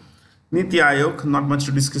campaign? Niti Aayog, not much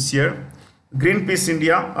to discuss here. Greenpeace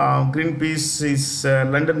India. Greenpeace is a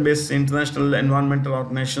London-based international environmental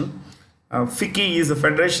organization. FICCI is the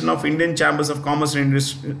Federation of Indian Chambers of Commerce and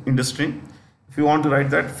Industry. If you want to write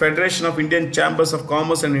that, Federation of Indian Chambers of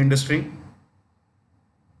Commerce and Industry.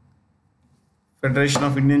 Federation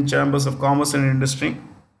of Indian Chambers of Commerce and Industry.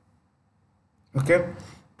 Okay.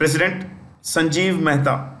 President Sanjeev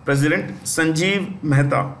Mehta. President Sanjeev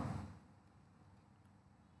Mehta.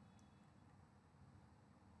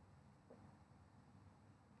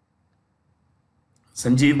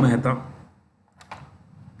 Sanjeev Mehta.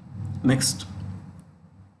 Next.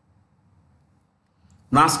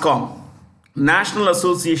 NASSCOM. National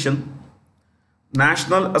Association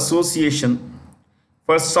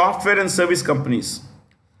for Software and Service Companies.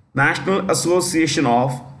 National Association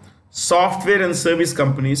of Software and Service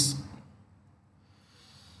Companies.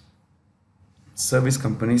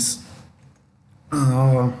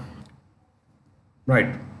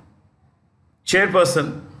 Right.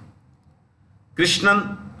 Chairperson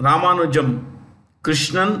Krishnan Ramanujam.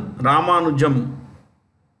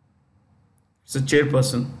 It's a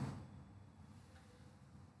chairperson.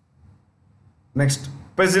 Next,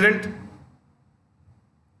 President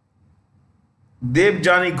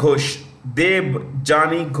Debjani Ghosh.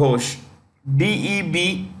 Debjani Ghosh.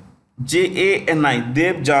 Debjani.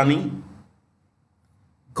 Debjani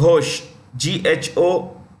Ghosh.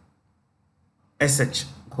 Ghosh.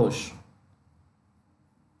 Ghosh.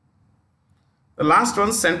 The last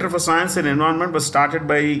one, Center for Science and Environment, was started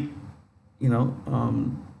by,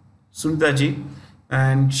 Sunita ji,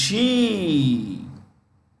 and she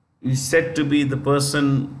is said to be the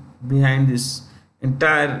person behind this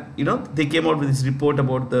entire, they came out with this report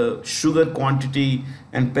about the sugar quantity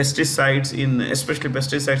and pesticides especially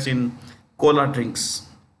pesticides in cola drinks,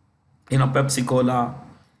 Pepsi Cola,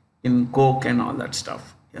 in Coke and all that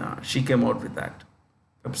stuff. Yeah, she came out with that.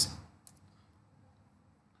 Pepsi.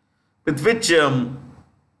 With which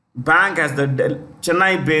bank has the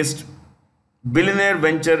Chennai-based Billionaire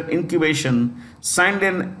Venture Incubation signed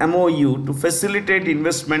an MOU to facilitate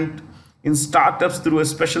investment in startups through a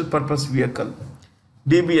special purpose vehicle?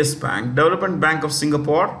 DBS Bank. Development Bank of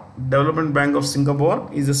Singapore. Development Bank of Singapore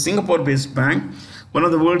is a Singapore-based bank, one of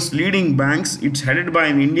the world's leading banks. It's headed by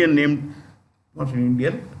an Indian named, not an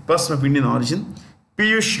Indian, person of Indian origin,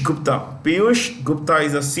 Piyush Gupta. Piyush Gupta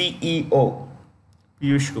is a CEO.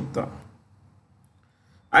 Piyush Gupta.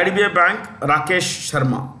 IDBI Bank, Rakesh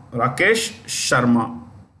Sharma. Rakesh Sharma.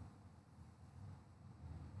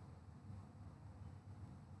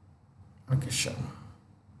 Rakesh Sharma.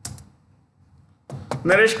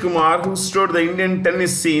 Naresh Kumar, who stood the Indian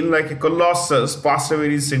tennis scene like a colossus, passed away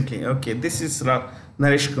recently. Okay, this is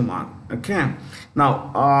Naresh Kumar. Okay,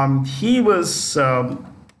 now he was a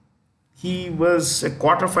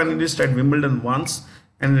quarterfinalist at Wimbledon once,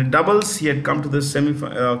 and in the doubles he had come to the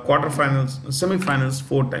semifinals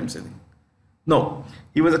 4 times, I think. No,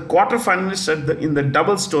 he was a quarterfinalist in the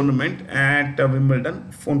doubles tournament at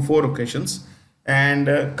Wimbledon on 4 occasions. And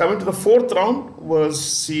coming to the 4th round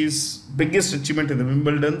was his biggest achievement in the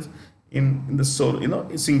Wimbledon in the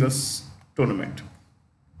singles tournament.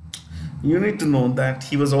 You need to know that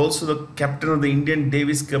he was also the captain of the Indian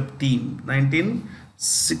Davis Cup team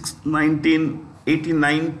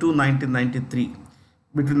 1989 to 1993.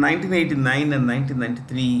 Between 1989 and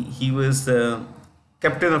 1993, he was the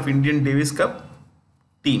captain of Indian Davis Cup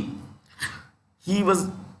team. He was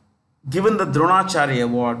given the Dronacharya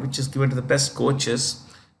Award, which is given to the best coaches.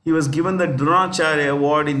 He was given the Dronacharya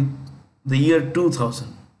Award in the year 2000.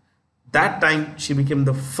 That time, she became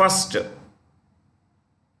the first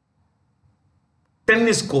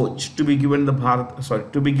tennis coach to be given the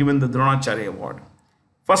Dronacharya Award.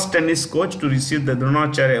 First tennis coach to receive the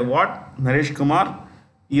Dronacharya Award, Naresh Kumar,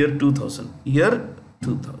 year 2000. Year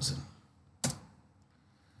 2000.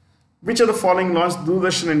 Which of the following launched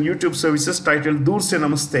Doordarshan and YouTube services titled Dur Se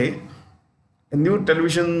Namaste, a new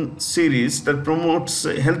television series that promotes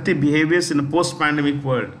healthy behaviors in a post-pandemic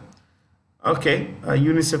world? Okay,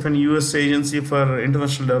 UNICEF and US Agency for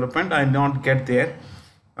International Development. I did not get there.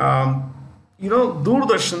 Um,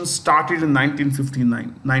 Doordarshan started in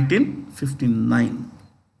 1959. 1959.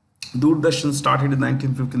 Doordarshan started in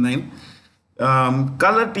 1959.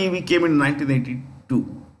 Color TV came in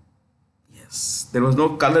 1982. Yes, there was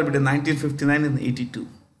no color between 1959 and 82.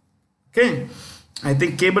 Okay, I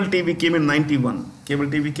think cable TV came in 91. Cable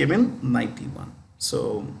TV came in 91.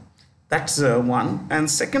 So that's one. And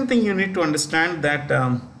second thing you need to understand that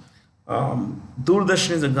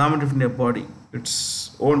Doordarshan is a government of India body.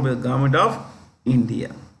 It's owned by the government of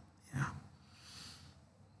India. Yeah.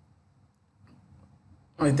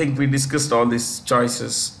 I think we discussed all these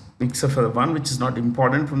choices except for the one which is not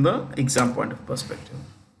important from the exam point of perspective.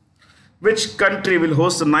 Which country will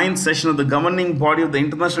host the 9th session of the governing body of the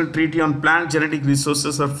International Treaty on Plant Genetic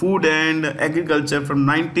Resources for Food and Agriculture from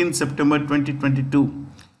 19 September 2022?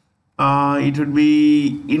 It would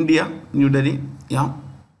be India, New Delhi. Yeah,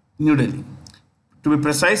 New Delhi. To be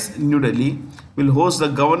precise, New Delhi will host the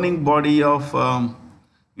governing body of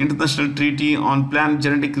International Treaty on Plant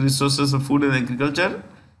Genetic Resources for Food and Agriculture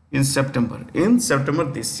in September. In September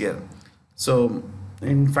this year. So,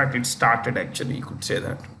 in fact, it started actually, you could say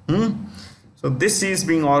that. So this is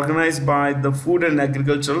being organized by the Food and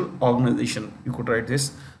Agricultural Organization. You could write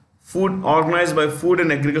this. Organized by Food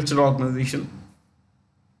and Agricultural Organization.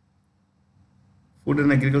 Food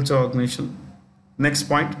and Agriculture Organization. Next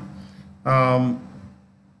point.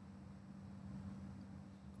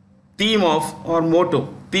 Theme of or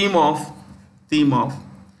motto. Theme of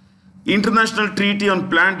International Treaty on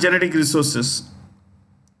Plant Genetic Resources.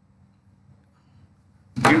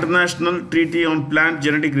 International Treaty on Plant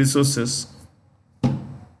Genetic Resources.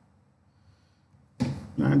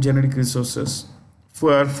 Plant Genetic Resources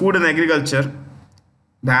for Food and Agriculture.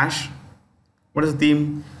 Dash. What is the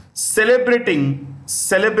theme? Celebrating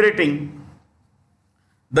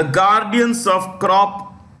the guardians of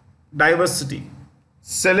crop diversity.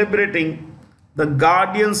 Celebrating the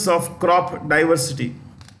guardians of crop diversity.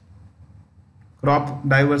 Crop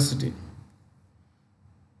diversity.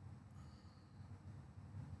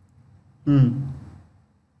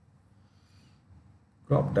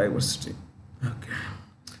 Crop diversity. Okay.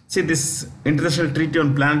 See, this International Treaty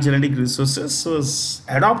on Plant Genetic Resources was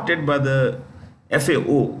adopted by the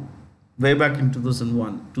FAO way back in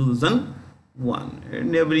 2001.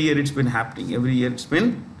 And every year it's been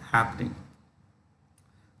happening.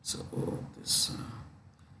 So this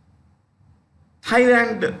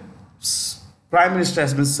Thailand's Prime Minister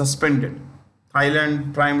has been suspended.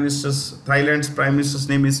 Thailand's Prime Minister's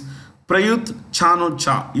name is Prayut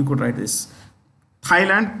Chan-o-cha. You could write this.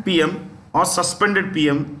 Thailand PM or suspended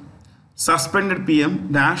PM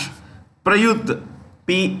dash Prayut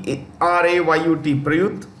Prayut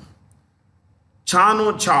Prayut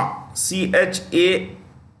Chan-o-cha CHAN-O-CHA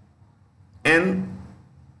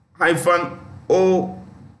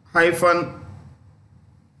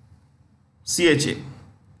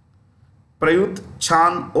Prayut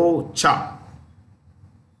Chan-o-cha.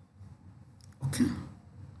 Okay.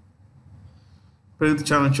 Prayut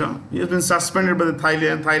Chan-o-cha. He has been suspended by the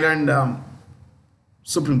Thailand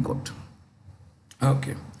Supreme Court.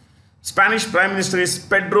 Okay. Spanish Prime Minister is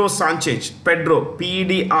Pedro Sanchez. Pedro,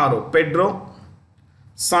 P-E-D-R-O. Pedro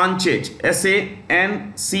Sanchez.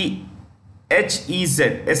 S-A-N-C-H-E-Z.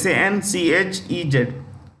 S-A-N-C-H-E-Z.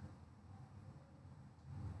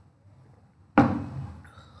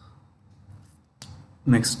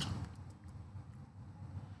 Next.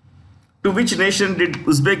 To which nation did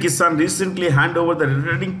Uzbekistan recently hand over the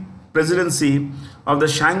returning presidency of the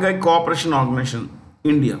Shanghai Cooperation Organization?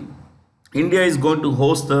 India. India is going to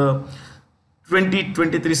host the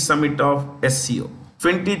 2023 summit of SCO.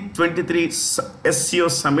 2023 SCO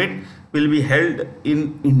summit will be held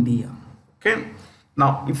in India. Okay.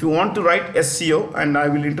 Now, if you want to write SCO, and I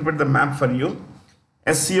will interpret the map for you.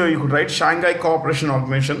 SCO, you could write Shanghai Cooperation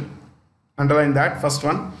Organization. Underline that, first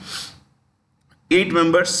one. 8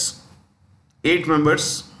 members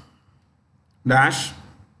dash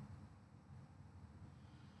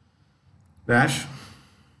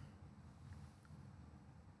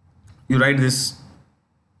you write this.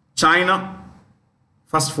 China,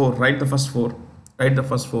 first four, write the first four.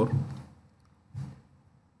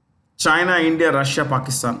 China, India, Russia,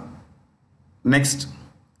 Pakistan. Next,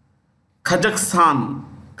 Kazakhstan,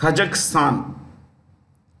 KAZAKHSTAN,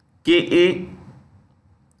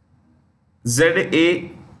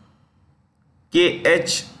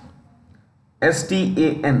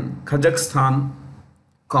 Kazakhstan,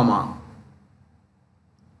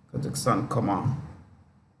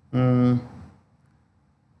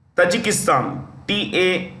 Tajikistan,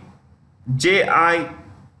 TAJIKISTAN,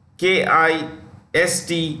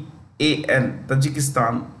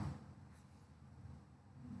 Tajikistan.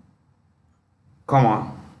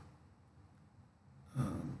 comma,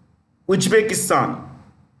 Uzbekistan,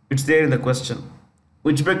 it's there in the question,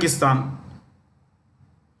 Uzbekistan,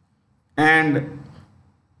 and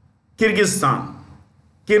Kyrgyzstan,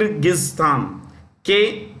 Kyrgyzstan,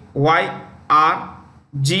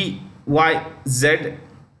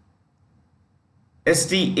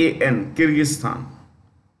 KYRGYZSTAN, Kyrgyzstan.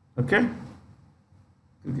 Okay,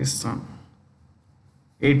 Kyrgyzstan,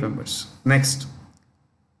 8 members. Next,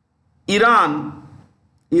 Iran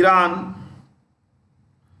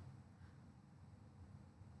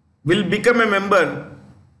will become a member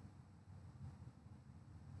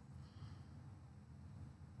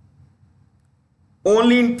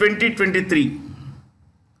only in 2023,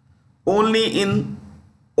 only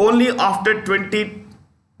after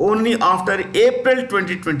April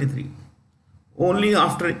 2023, only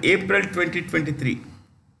after April 2023.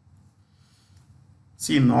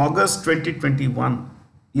 See, in August 2021,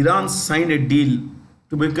 Iran signed a deal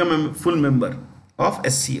to become a full member of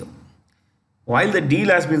SCO. While the deal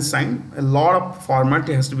has been signed, a lot of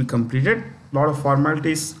formality has to be completed. A lot of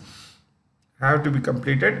formalities have to be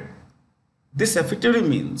completed. This effectively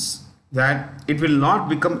means that it will not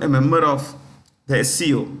become a member of the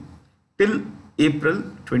SCO till April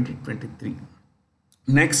 2023.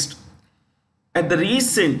 Next, at the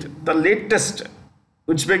latest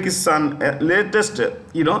Uzbekistan,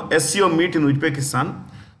 SCO meet in Uzbekistan,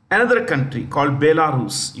 another country called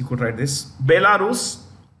Belarus, you could write this, Belarus,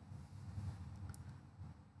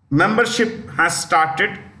 membership has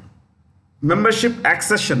started. Membership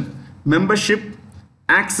accession,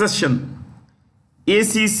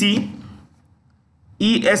 ACC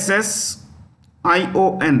ESSION,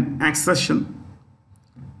 accession.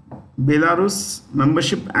 Belarus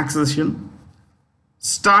membership accession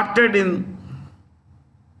started in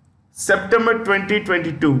September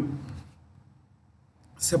 2022.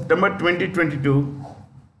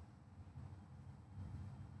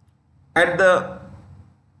 At the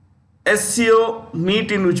SCO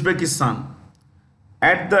meet in Uzbekistan.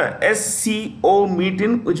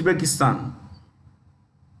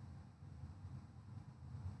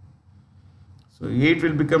 So 8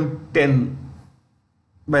 will become 10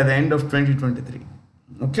 by the end of 2023.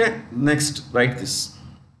 Okay, next, write this.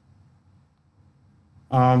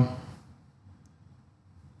 I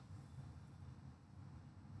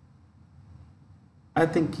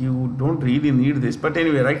think you don't really need this, but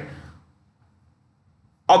anyway, right?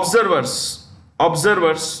 Observers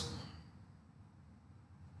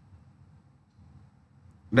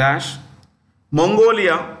dash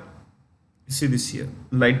Mongolia, you see this here,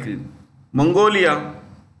 light green, Mongolia,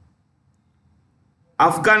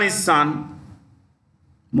 Afghanistan,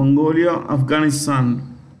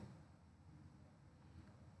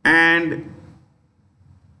 and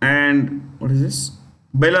what is this?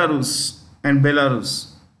 Belarus.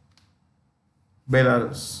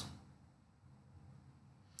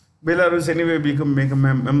 Belarus anyway make a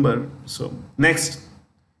member. So next,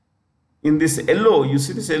 in this yellow, you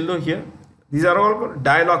see this yellow here, these are all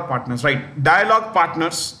dialogue partners, right? Dialogue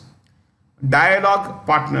partners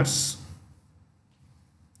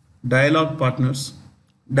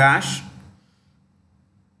dash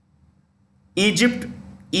Egypt,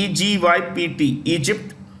 EGYPT,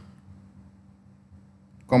 Egypt,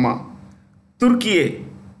 comma, Turkey,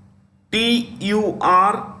 TURKIYE,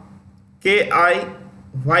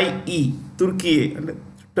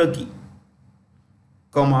 Turkey,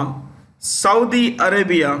 comma, Saudi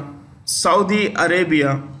Arabia,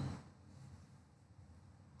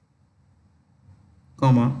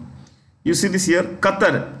 comma, you see this here,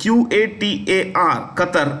 Qatar,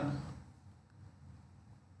 QATAR,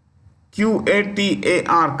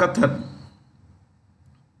 Qatar,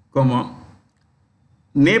 comma,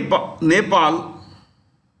 Nepal,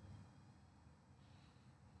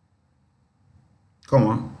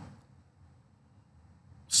 comma,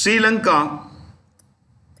 Sri Lanka,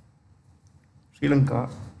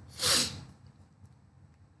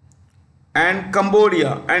 and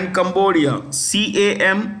Cambodia, CAMBODIA,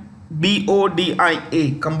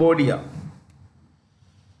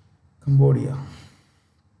 Cambodia.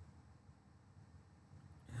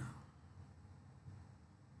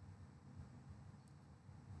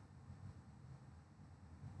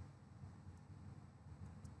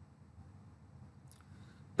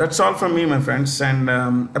 That's all from me, my friends, and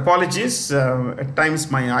apologies. At times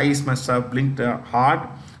my eyes must have blinked hard,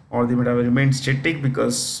 or they might have remained static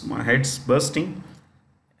because my head's bursting.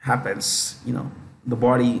 Happens, the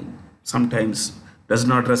body sometimes does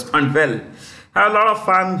not respond well. Have a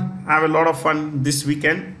lot of fun this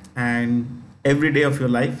weekend and every day of your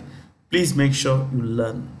life. Please make sure you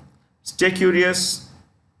learn. Stay curious,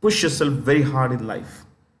 push yourself very hard in life.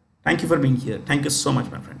 Thank you for being here. Thank you so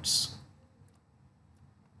much, my friends.